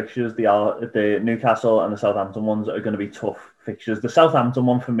middle fixtures, the Newcastle and the Southampton ones, are going to be tough fixtures. The Southampton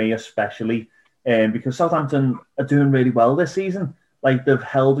one for me especially, because Southampton are doing really well this season. They've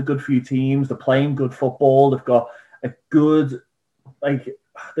held a good few teams, they're playing good football, they've got a good,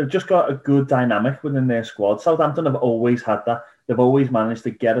 they've just got a good dynamic within their squad. Southampton have always had that. They've always managed to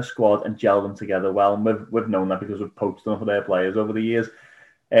get a squad and gel them together well, and we've known that because we've poached enough of their players over the years.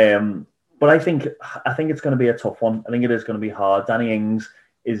 But I think it's going to be a tough one. I think it is going to be hard. Danny Ings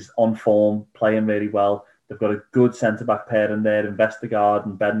is on form, playing really well. They've got a good centre-back pair in there, in Vestergaard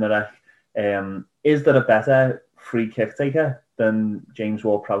and Bednarek. Is there a better free kick taker than James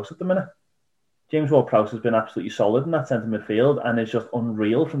Ward-Prowse at the minute? James Ward-Prowse has been absolutely solid in that centre midfield and is just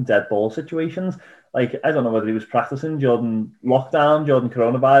unreal from dead ball situations. I don't know whether he was practicing during lockdown, during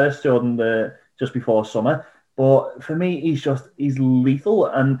coronavirus, during just before summer. But for me, he's lethal.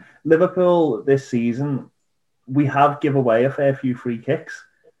 And Liverpool this season, we have give away a fair few free kicks.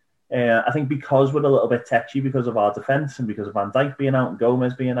 I think because we're a little bit tetchy because of our defence and because of Van Dijk being out and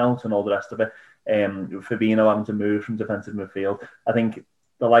Gomez being out and all the rest of it, Fabinho having to move from defensive midfield, I think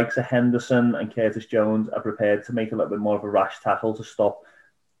the likes of Henderson and Curtis Jones are prepared to make a little bit more of a rash tackle to stop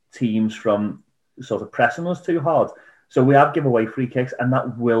teams from sort of pressing us too hard. So we have give away free kicks, and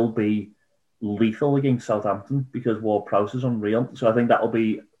that will be lethal against Southampton because Ward-Prowse is unreal. So I think that'll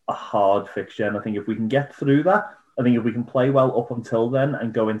be a hard fixture, and I think if we can get through that, I think if we can play well up until then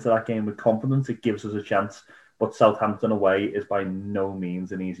and go into that game with confidence, it gives us a chance. But Southampton away is by no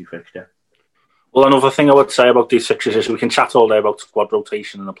means an easy fixture. Well, another thing I would say about these fixtures is we can chat all day about squad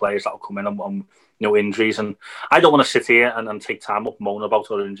rotation and the players that will come in on injuries. And I don't want to sit here and take time up moaning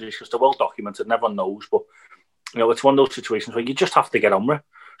about our injuries because they're well documented. Everyone knows, but it's one of those situations where you just have to get on with it.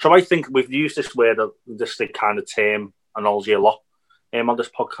 So I think we've used this word, this kind of term analogy a lot on this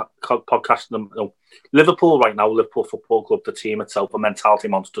podcast. Liverpool right now, Liverpool Football Club, the team itself, are mentality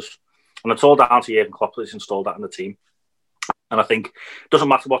monsters. And it's all down to Jurgen Klopp that's installed that in the team. And I think it doesn't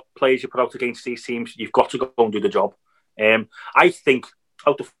matter what players you put out against these teams, you've got to go and do the job. I think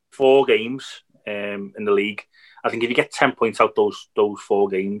out of 4 games in the league, I think if you get 10 points out those 4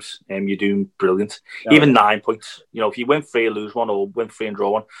 games, you're doing brilliant. Yeah. Even 9 points. If you win 3 and lose 1 or win 3 and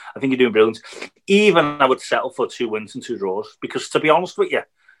draw 1, I think you're doing brilliant. Even I would settle for 2 wins and 2 draws because, to be honest with you,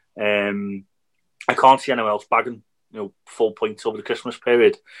 I can't see anyone else bagging full points over the Christmas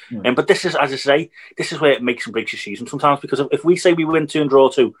period. But this is, as I say, this is where it makes and breaks your season sometimes, because if we say we win 2 and draw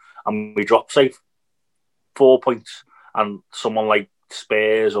 2 and we drop, say, 4 points, and someone like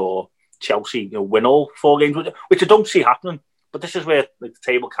Spurs or Chelsea win all 4 games, which I don't see happening, but this is where the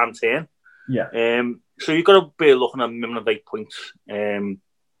table can turn. Yeah. So you've got to be looking at a minimum of 8 points,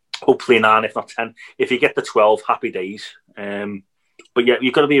 hopefully 9, if not 10. If you get the 12, happy days. But yeah,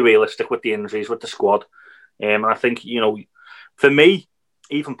 you've got to be realistic with the injuries, with the squad. And I think, for me,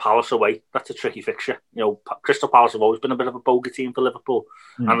 even Palace away, that's a tricky fixture. Crystal Palace have always been a bit of a bogey team for Liverpool.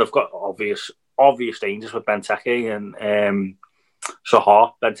 And they've got obvious dangers with Benteke and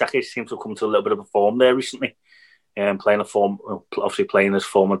Zaha. Benteke seems to have come to a little bit of a form there recently. Playing his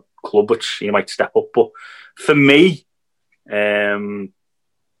former club, which he might step up. But for me,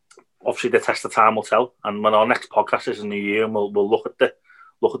 obviously the test of time will tell. And when our next podcast is in the year, and we'll look at the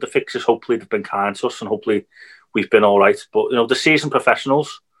fixtures. Hopefully they've been kind to us, and hopefully we've been all right. But the seasoned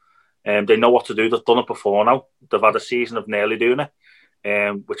professionals, they know what to do. They've done it before now. They've had a season of nearly doing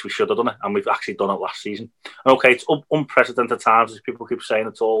it, which we should have done it, and we've actually done it last season. And okay, it's unprecedented times, as people keep saying.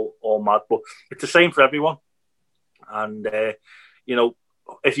 It's all mad, but it's the same for everyone. And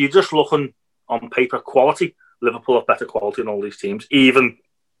if you're just looking on paper quality, Liverpool have better quality than all these teams. Even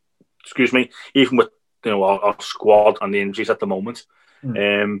with our squad and the injuries at the moment.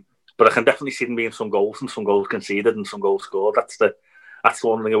 But but I can definitely see them being some goals and some goals conceded and some goals scored. That's the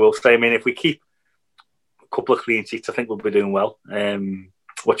one thing I will say. I mean, if we keep a couple of clean sheets, I think we'll be doing well.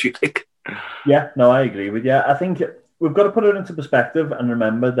 What do you think? Yeah, no, I agree with you. I think we've got to put it into perspective and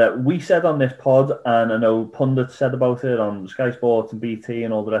remember that we said on this pod, and I know pundits said about it on Sky Sports and BT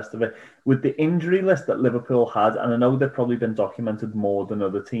and all the rest of it, with the injury list that Liverpool had, and I know they've probably been documented more than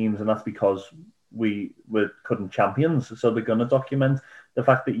other teams, and that's because we were couldn't champions, so they're going to document the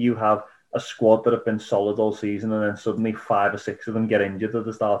fact that you have a squad that have been solid all season, and then suddenly 5 or 6 of them get injured at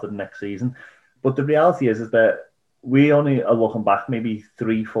the start of the next season. But the reality is that we only are looking back maybe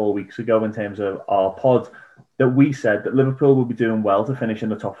 3-4 weeks ago in terms of our pod that we said that Liverpool will be doing well to finish in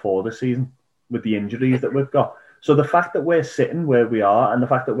the top 4 this season with the injuries that we've got. So the fact that we're sitting where we are and the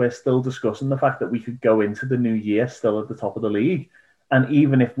fact that we're still discussing the fact that we could go into the new year still at the top of the league, and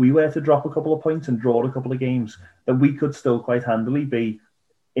even if we were to drop a couple of points and draw a couple of games, that we could still quite handily be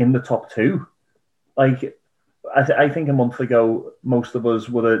in the top 2. Like, I think a month ago, most of us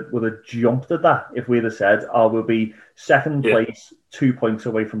would have jumped at that if we'd have said, we'll be second place, 2 points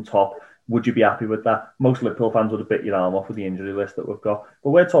away from top. Would you be happy with that? Most Liverpool fans would have bit your arm off with the injury list that we've got. But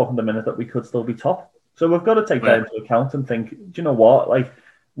we're talking the minute that we could still be top. So we've got to take that into account and think, do you know what? Like,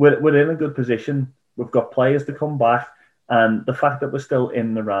 we're in a good position. We've got players to come back. And the fact that we're still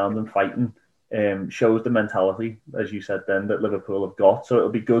in the round and fighting shows the mentality, as you said then, that Liverpool have got. So it'll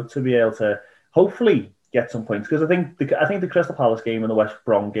be good to be able to hopefully get some points, because I think the Crystal Palace game and the West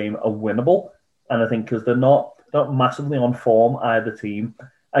Brom game are winnable, and I think because they're not massively on form either team.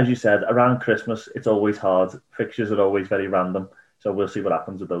 As you said, around Christmas it's always hard. Fixtures are always very random, so we'll see what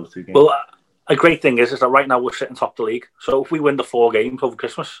happens with those 2 games. Well, a great thing is that right now we're sitting top of the league. So if we win the 4 games over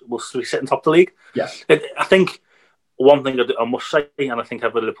Christmas, we'll be sitting top of the league. Yeah, I think one thing I must say, and I think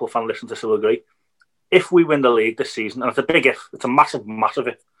every Liverpool fan listening to this will agree, if we win the league this season, and it's a big if, it's a massive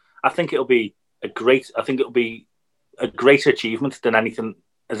if, I think it'll be a greater achievement than anything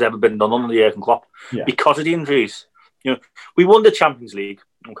has ever been done under Jurgen Klopp because of the injuries. You know, we won the Champions League,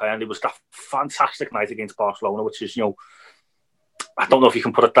 okay, and it was that fantastic night against Barcelona, which is, I don't know if you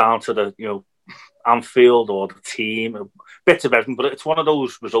can put it down to the, Anfield or the team, bits of everything, but it's one of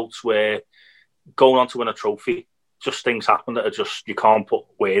those results where going on to win a trophy, just things happen that are just, you can't put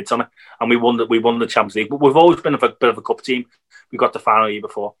words on it. And we won the Champions League, but we've always been a bit of a cup team. We got the final year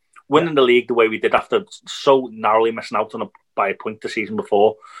before. Winning the league the way we did after so narrowly missing out on by a point the season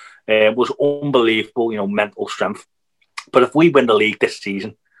before was unbelievable, mental strength. But if we win the league this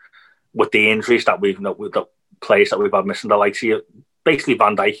season with the injuries that the players that we've had missing, the likes of basically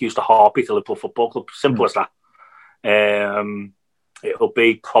Van Dijk used the heartbeat of Liverpool Football Club, simple as that. It'll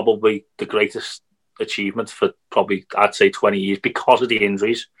be probably the greatest achievement for probably, I'd say, 20 years because of the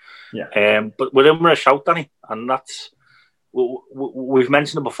injuries. Yeah. But we're in with a shout, Danny, and that's. We've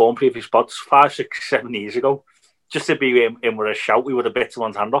mentioned it before in previous spots, 5, 6, 7 years ago. Just to be in with a shout, we would have bit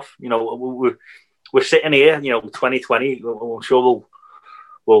someone's hand off. We're sitting here, 2020. I'm sure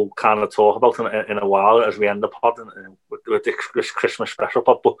we'll kind of talk about it in a while as we end the pod with this Christmas special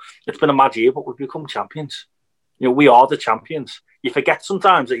pod. But it's been a mad year, but we've become champions. We are the champions. You forget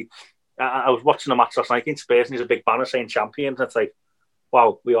sometimes. I was watching a match last night against Spurs, and there's a big banner saying champions. And it's like,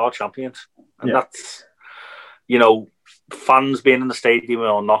 wow, we are champions, and that's fans being in the stadium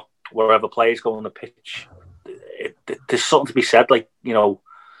or not, wherever players go on the pitch, there's something to be said. Like,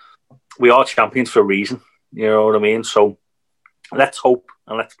 we are champions for a reason. You know what I mean? So let's hope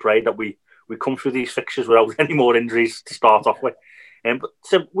and let's pray that we come through these fixtures without any more injuries to start off with. But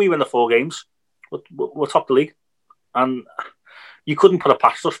so we win the 4 games, we're top of the league, and you couldn't put it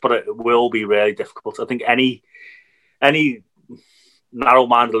past us, but it will be really difficult. I think any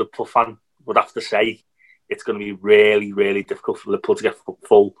narrow-minded Liverpool fan would have to say it's going to be really, really difficult for Liverpool to get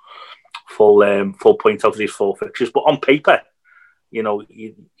full points out of these 4 fixtures. But on paper,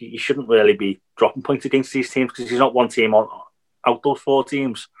 you shouldn't really be dropping points against these teams, because there's not one team out those 4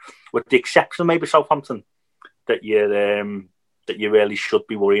 teams, with the exception of maybe Southampton, that you really should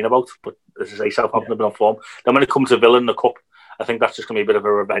be worrying about. But as I say, Southampton have been on form. Then when it comes to Villa in the Cup, I think that's just going to be a bit of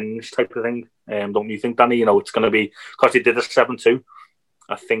a revenge type of thing. Don't you think, Danny? It's going to be, because they did a 7-2.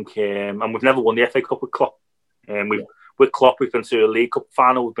 I think, and we've never won the FA Cup with Klopp. With Klopp, we've been to a League Cup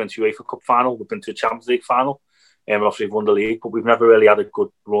final, we've been to a UEFA Cup final, we've been to a Champions League final, and obviously we've won the league, but we've never really had a good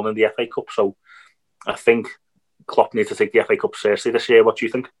run in the FA Cup. So I think Klopp needs to take the FA Cup seriously this year. What do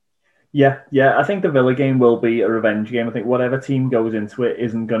you think? Yeah. I think the Villa game will be a revenge game. I think whatever team goes into it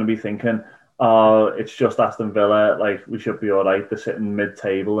isn't going to be thinking, it's just Aston Villa, like, we should be all right. They're sitting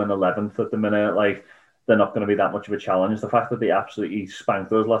mid-table in 11th at the minute. Like, they're not going to be that much of a challenge. The fact that they absolutely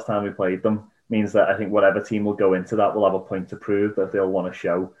spanked us last time we played them means that I think whatever team will go into that will have a point to prove that they'll want to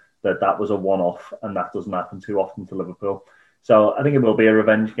show. that was a one-off, and that doesn't happen too often to Liverpool. So I think it will be a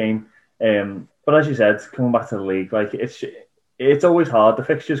revenge game. But as you said, coming back to the league, like it's always hard. The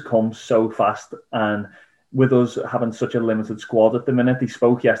fixtures come so fast, and with us having such a limited squad at the minute, they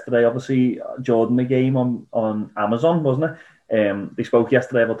spoke yesterday. Obviously, Jordan, the game on Amazon, wasn't it? They spoke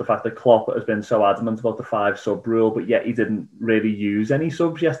yesterday about the fact that Klopp has been so adamant about the 5-sub rule, but yet he didn't really use any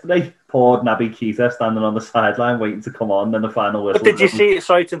subs yesterday. Poor Naby Keita standing on the sideline waiting to come on, then the final whistle. But did you see?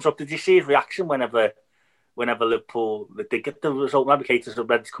 Sorry to interrupt. Did you see his reaction whenever Liverpool they get the result? Naby Keita's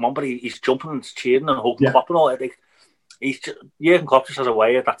ready to come on, but he's jumping and cheering and hugging Klopp and all. Jurgen Klopp just has a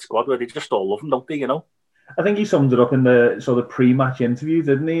way of that squad where they just all love him, don't they? You know. I think he summed it up in the sort of pre-match interview,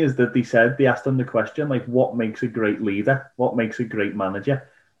 didn't he? Is that they asked him the question, like, what makes a great leader? What makes a great manager?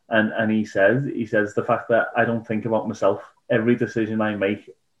 And he says the fact that I don't think about myself. Every decision I make,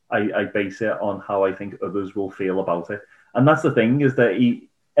 I base it on how I think others will feel about it. And that's the thing, is that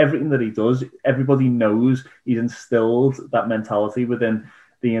everything that he does, everybody knows he's instilled that mentality within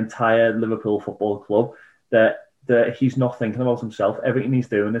the entire Liverpool Football Club that he's not thinking about himself. Everything he's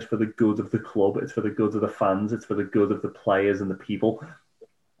doing is for the good of the club. It's for the good of the fans. It's for the good of the players and the people.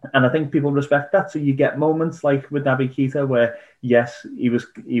 And I think people respect that. So you get moments like with Naby Keita where, yes, he was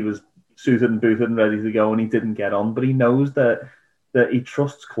suited and booted and ready to go and he didn't get on, but he knows that he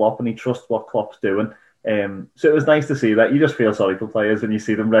trusts Klopp and he trusts what Klopp's doing. So it was nice to see that. You just feel sorry for players when you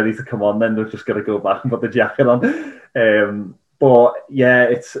see them ready to come on, then they're just going to go back and put the jacket on. But yeah,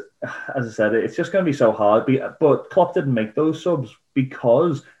 it's, as I said, it's just going to be so hard. But Klopp didn't make those subs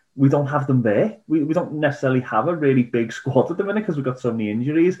because we don't have them there. We don't necessarily have a really big squad at the minute because we've got so many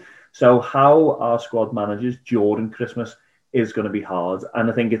injuries. So how our squad manages during Christmas is going to be hard.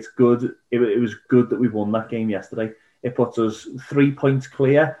 And I think it's good. It was good that we won that game yesterday. It puts us 3 points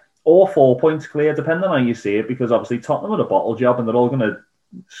clear or 4 points clear, depending on how you see it, because obviously Tottenham had a bottle job and they're all going to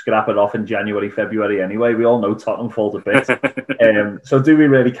scrap it off in January, February anyway. We all know Tottenham fall to bits. So do we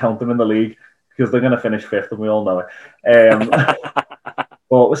really count them in the league? Because they're going to finish fifth and we all know it.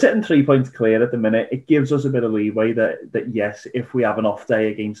 But we're sitting 3 points clear at the minute. It gives us a bit of leeway that yes, if we have an off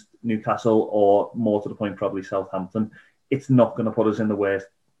day against Newcastle or more to the point probably Southampton, it's not going to put us in the worst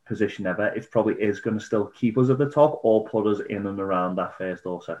position ever. It probably is going to still keep us at the top or put us in and around that first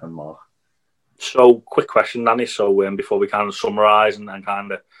or second mark. So, quick question, Danny. So, before we kind of summarise and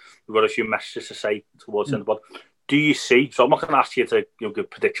kind of, we've got a few messages to say towards the end, but do you see? So, I'm not going to ask you to give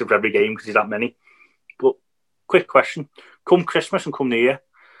predictions for every game because there's that many. But quick question: come Christmas and come New Year.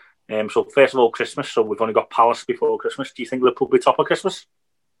 So, first of all, Christmas. So, we've only got Palace before Christmas. Do you think Liverpool will be top of Christmas?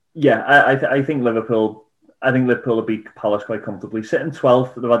 Yeah, I think Liverpool. I think Liverpool will beat Palace quite comfortably. Sitting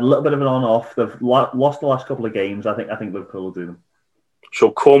 12th, they've had a little bit of an on-off. They've lost the last couple of games. I think Liverpool will do them. So,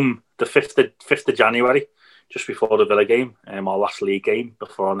 come the 5th of January, just before the Villa game, our last league game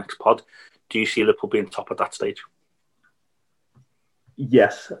before our next pod, do you see Liverpool being top at that stage?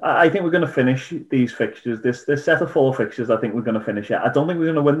 Yes, I think we're going to finish these fixtures. This set of 4 fixtures, I think we're going to finish it. I don't think we're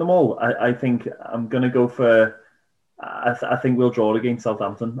going to win them all. I think I'm going to go for... I think we'll draw against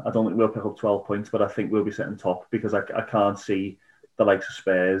Southampton. I don't think we'll pick up 12 points, but I think we'll be sitting top because I can't see the likes of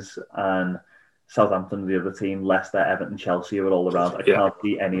Spurs and Southampton, the other team, Leicester, Everton, Chelsea are all around. I can't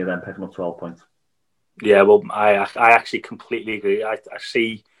see any of them picking up 12 points. Yeah, well, I actually completely agree. I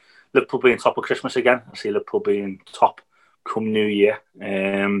see Liverpool being top of Christmas again. I see Liverpool being top come New Year.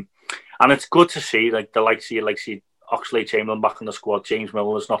 And it's good to see like the likes of Oxlade-Chamberlain back in the squad. James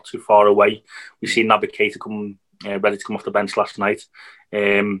Milner's not too far away. We've seen Naby Keita come ready to come off the bench last night.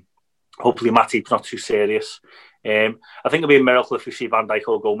 Hopefully Matip's not too serious. I think it'll be a miracle if we see Van Dijk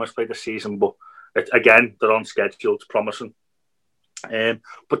or Gomez play this season, but again, they're on schedule. It's promising.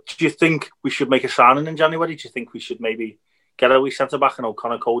 But do you think we should make a signing in January? Do you think we should maybe get a wee centre-back? I know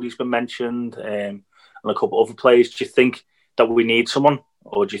Connor Cody's been mentioned and a couple of other players. Do you think that we need someone?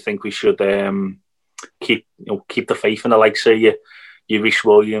 Or do you think we should keep the faith in the likes of your Rhys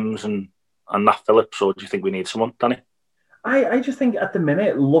Williams and Nat Phillips? Or do you think we need someone, Danny? I just think at the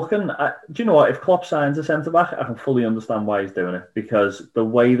minute, do you know what? If Klopp signs a centre-back, I can fully understand why he's doing it. Because the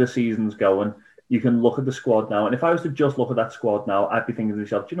way the season's going, you can look at the squad now. And if I was to just look at that squad now, I'd be thinking to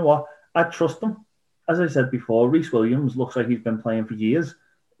myself, do you know what? I'd trust them. As I said before, Rhys Williams looks like he's been playing for years.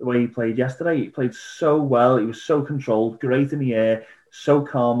 The way he played yesterday, he played so well. He was so controlled, great in the air, so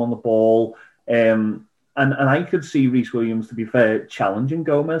calm on the ball. And I could see Rhys Williams, to be fair, challenging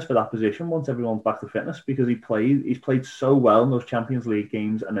Gomez for that position once everyone's back to fitness because he's played so well in those Champions League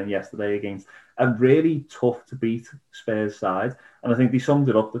games and then yesterday against a really tough to beat Spurs side. And I think they summed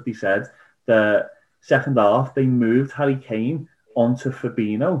it up that they said the second half they moved Harry Kane onto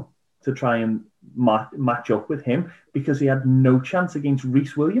Fabinho to try and match up with him because he had no chance against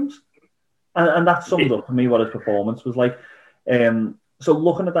Reece Williams. And that summed up for me what his performance was like. So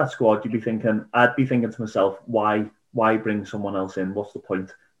looking at that squad, I'd be thinking to myself, why bring someone else in? What's the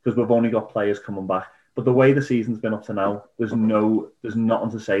point? Because we've only got players coming back. But the way the season's been up to now, there's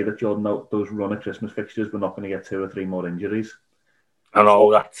nothing to say that those run of Christmas fixtures, we're not going to get 2 or 3 more injuries. I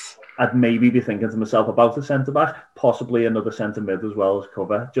know that's. I'd maybe be thinking to myself about the centre back, possibly another centre mid as well as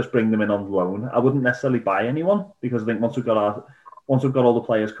cover. Just bring them in on loan. I wouldn't necessarily buy anyone because I think once we've got all the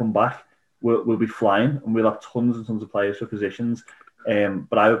players come back, we'll be flying and we'll have tons and tons of players for positions.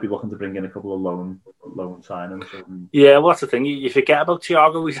 But I would be looking to bring in a couple of loan signings. Yeah, well, that's the thing. You forget about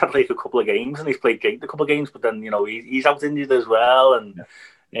Thiago. He's had like a couple of games and he's played a couple of games, but then he's out injured as well. And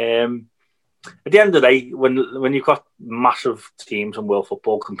at the end of the day, when you've got massive teams in world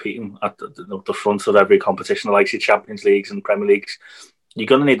football competing at the front of every competition, like the Champions Leagues and Premier Leagues, you're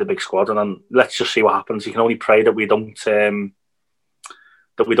going to need a big squad. And then let's just see what happens. You can only pray that we don't get any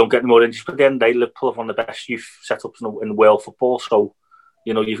more injuries. But at the end of the day, Liverpool have one of the best youth setups in world football. So,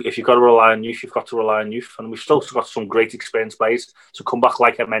 if you've got to rely on youth, you've got to rely on youth. And we've still got some great experienced players to come back,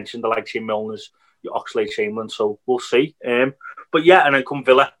 like I mentioned, like Tim Milner's, your Oxlade-Chamberlain. So we'll see. But yeah, and then come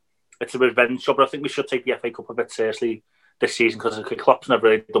Villa. It's a revenge job, but I think we should take the FA Cup a bit seriously this season because Klopp's never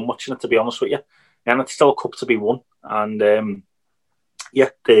really done much in it, to be honest with you. And it's still a cup to be won. And there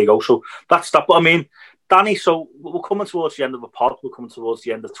you go. So that's that. But I mean, Danny, so we're coming towards the end of the pod. We're coming towards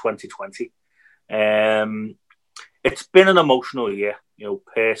the end of 2020. It's been an emotional year,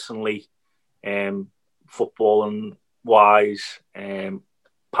 personally, footballing wise,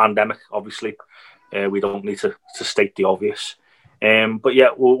 pandemic, obviously. We don't need to state the obvious. But yeah,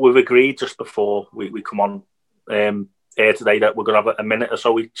 we've agreed just before we come on air today that we're going to have a minute or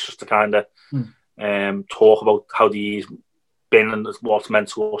so just to kind of talk about how the year's been and what's meant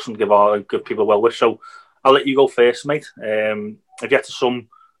to us and give people a well wish. So I'll let you go first, mate. If you had to sum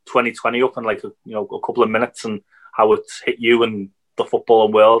 2020 up in like a couple of minutes and how it's hit you and the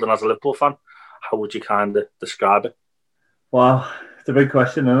footballing world and as a Liverpool fan, how would you kind of describe it? Wow, it's a big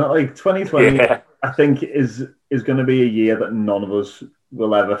question, isn't it? Like 2020, I think is going to be a year that none of us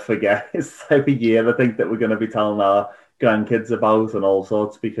will ever forget. It's the type of year I think that we're going to be telling our grandkids about and all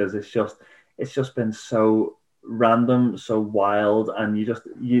sorts because it's just been so random, so wild, and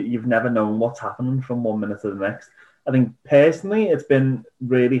you've never known what's happening from one minute to the next. I think personally, it's been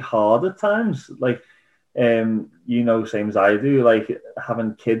really hard at times. Like, same as I do, like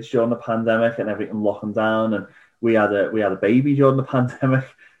having kids during the pandemic and everything locking down, and we had a baby during the pandemic.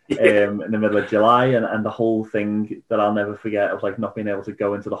 In the middle of July, and the whole thing that I'll never forget of like not being able to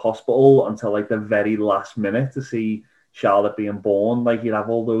go into the hospital until like the very last minute to see Charlotte being born. Like you'd have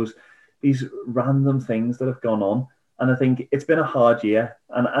all these random things that have gone on, and I think it's been a hard year.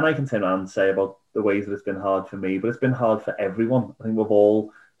 And I can turn around and say about the ways that it's been hard for me, but it's been hard for everyone. I think we've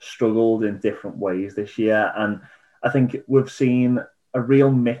all struggled in different ways this year, and I think we've seen a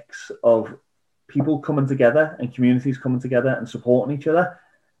real mix of people coming together and communities coming together and supporting each other.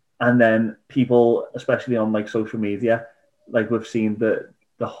 And then people, especially on like social media, like we've seen the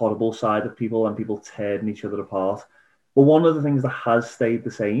horrible side of people and people tearing each other apart. But one of the things that has stayed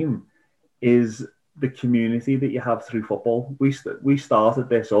the same is the community that you have through football. We started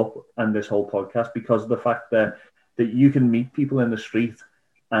this up and this whole podcast because of the fact that you can meet people in the street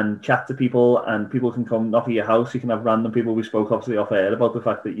and chat to people, and people can come knock at your house. You can have random people. We spoke obviously off air about the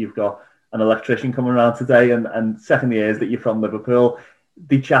fact that you've got an electrician coming around today, and second years that you're from Liverpool.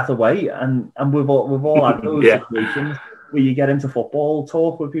 They chat away, and we've all had those situations where you get into football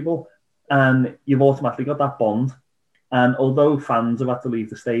talk with people, and you've automatically got that bond. And although fans have had to leave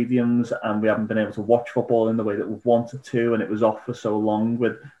the stadiums, and we haven't been able to watch football in the way that we've wanted to, and it was off for so long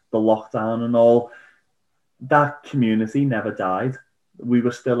with the lockdown and all, that community never died. We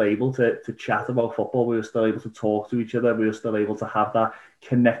were still able to chat about football. We were still able to talk to each other. We were still able to have that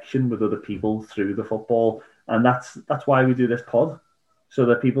connection with other people through the football, and that's why we do this pod. So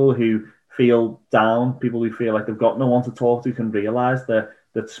that people who feel down, people who feel like they've got no one to talk to, can realise that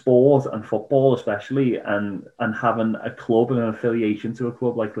sport and football especially, and having a club and an affiliation to a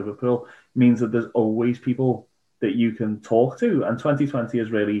club like Liverpool means that there's always people that you can talk to. And 2020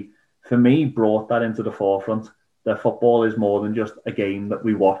 has really, for me, brought that into the forefront, that football is more than just a game that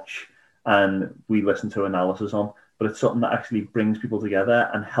we watch and we listen to analysis on, but it's something that actually brings people together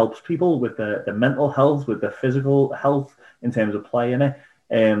and helps people with their mental health, with their physical health, in terms of playing it.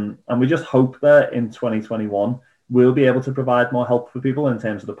 And we just hope that in 2021, we'll be able to provide more help for people in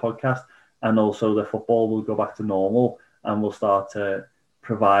terms of the podcast, and also the football will go back to normal and we'll start to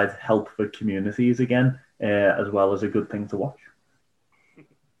provide help for communities again, as well as a good thing to watch.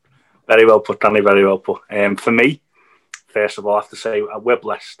 Very well put, Danny, very well put. For me, first of all, I have to say, we're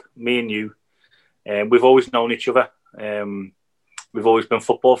blessed. Me and you, we've always known each other. We've always been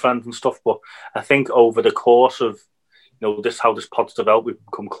football friends and stuff, but I think over the course of, how this pod's developed, we've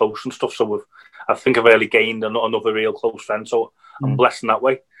become close and stuff, so I think I've really gained another real close friend, so I'm blessed in that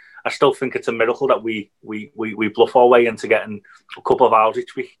way. I still think it's a miracle that we bluff our way into getting a couple of hours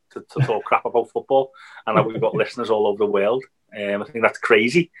each week to talk crap about football, and that we've got listeners all over the world. I think that's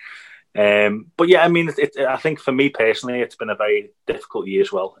crazy. But yeah, I mean, I think for me personally, it's been a very difficult year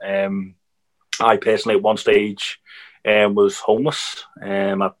as well. I personally at one stage was homeless.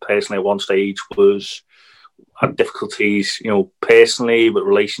 I personally at one stage had difficulties, personally with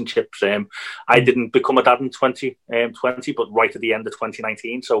relationships. I didn't become a dad in 2020, but right at the end of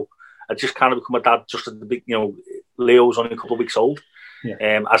 2019. So I just kind of become a dad just at the big, Leo's only a couple of weeks old.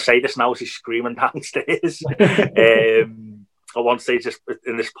 Yeah. I say this now as he's screaming downstairs. At one stage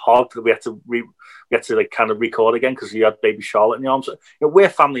in this pod, we had to like kind of record again because he had baby Charlotte in the arms. We're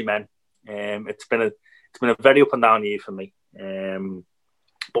family men. It's been a very up and down year for me.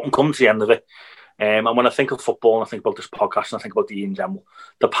 But I'm coming to the end of it. And when I think of football and I think about this podcast and I think about the year in general,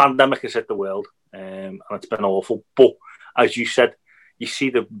 the pandemic has hit the world and it's been awful. But as you said, you see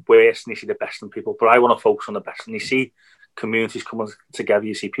the worst and you see the best in people. But I want to focus on the best. And you see communities coming together.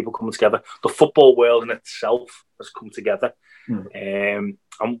 You see people coming together. The football world in itself has come together. And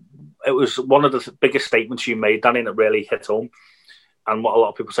it was one of the biggest statements you made, Danny, that really hit home. And what a lot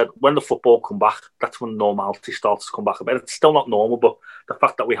of people said, when the football come back, that's when normality starts to come back a bit. It's still not normal, but the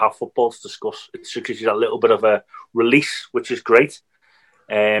fact that we have football to discuss, it gives you a little bit of a release, which is great.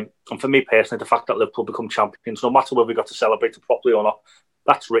 And for me personally, the fact that Liverpool become champions, no matter whether we got to celebrate it properly or not,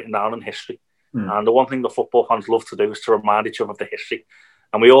 that's written down in history. And the one thing the football fans love to do is to remind each other of the history.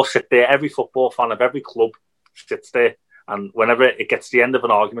 And we all sit there, every football fan of every club sits there. And whenever it gets to the end of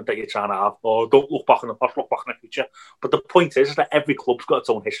an argument that you're trying to have, don't look back in the past, look back in the future. But the point is that every club's got its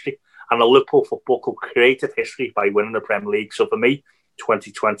own history. And the Liverpool Football Club created history by winning the Premier League. So for me,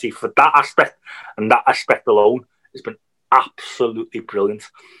 2020, for that aspect and that aspect alone, has been absolutely brilliant.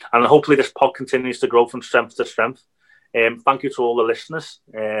 And hopefully this pod continues to grow from strength to strength. Thank you to all the listeners.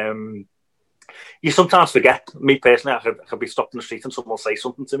 You sometimes forget, me personally, I could be stopped in the street and someone will say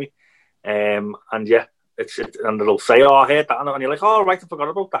something to me. And yeah, and they'll say, I heard that. And you're like, right, I forgot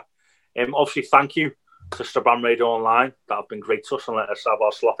about that. Obviously, thank you to Strabane Radio Online. That have been great to us and let us have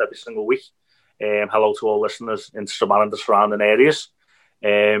our slot every single week. Hello to all listeners in Strabane and the surrounding areas.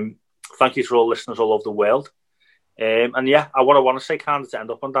 Thank you to all listeners all over the world. And yeah, what I want to say kind of to end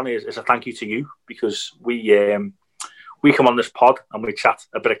up on, Danny, is a thank you to you, because we come on this pod and we chat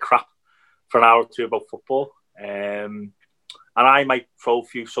a bit of crap for an hour or two about football. And I might throw a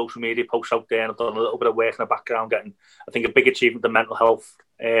few social media posts out there, and I've done a little bit of work in the background, getting, I think, a big achievement, the mental health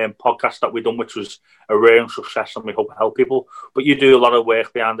podcast that we've done, which was a real success, and we hope to help people. But you do a lot of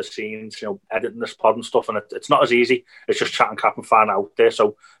work behind the scenes, editing this pod and stuff, and it's not as easy. It's just chatting crap and finding out there.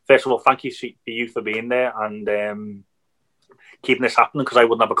 So first of all, thank you to you for being there and keeping this happening, because I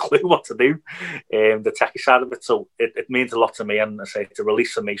wouldn't have a clue what to do, the techie side of it. So it means a lot to me, and I say it's a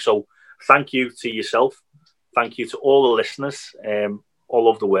release for me. So thank you to yourself. Thank you to all the listeners all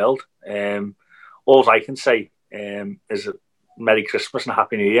over the world. All I can say is a Merry Christmas and a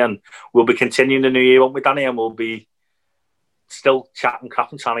Happy New Year. And we'll be continuing the New Year, won't we, Danny? And we'll be still chatting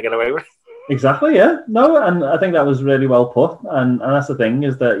crap and trying to get away with it. Exactly, yeah. No, and I think that was really well put. And that's the thing,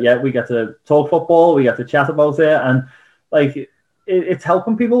 is that, yeah, we get to talk football, we get to chat about it, and like it's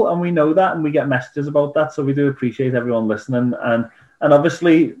helping people, and we know that, and we get messages about that. So we do appreciate everyone listening. And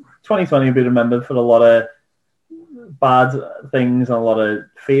obviously, 2020 will be remembered for a lot of bad things and a lot of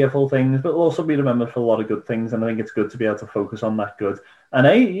fearful things, but it'll also be remembered for a lot of good things. And I think it's good to be able to focus on that good.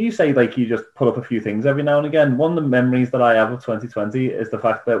 And you say, like, you just put up a few things every now and again. One of the memories that I have of 2020 is the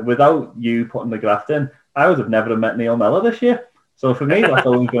fact that without you putting the graft in, I would have never met Neil Mellor this year. So for me, that's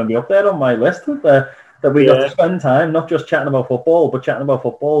always going to be up there on my list, that we got to spend time not just chatting about football, but chatting about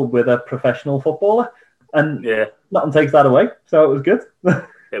football with a professional footballer. And nothing takes that away. So it was good.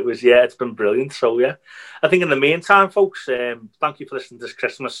 It was, it's been brilliant. So, yeah. I think in the meantime, folks, thank you for listening to this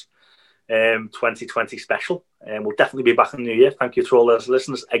Christmas 2020 special. We'll definitely be back in the new year. Thank you to all those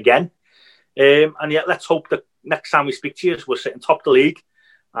listeners again. And yeah, let's hope that next time we speak to you, we're sitting top of the league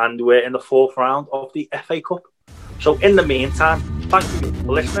and we're in the fourth round of the FA Cup. So, in the meantime, thank you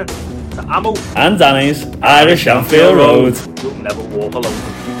for listening to Ammo and Danny's Irish Anfield Road. You'll never walk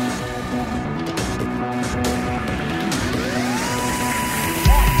alone.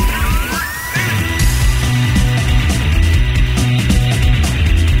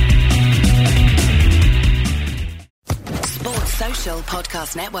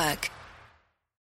 Podcast Network.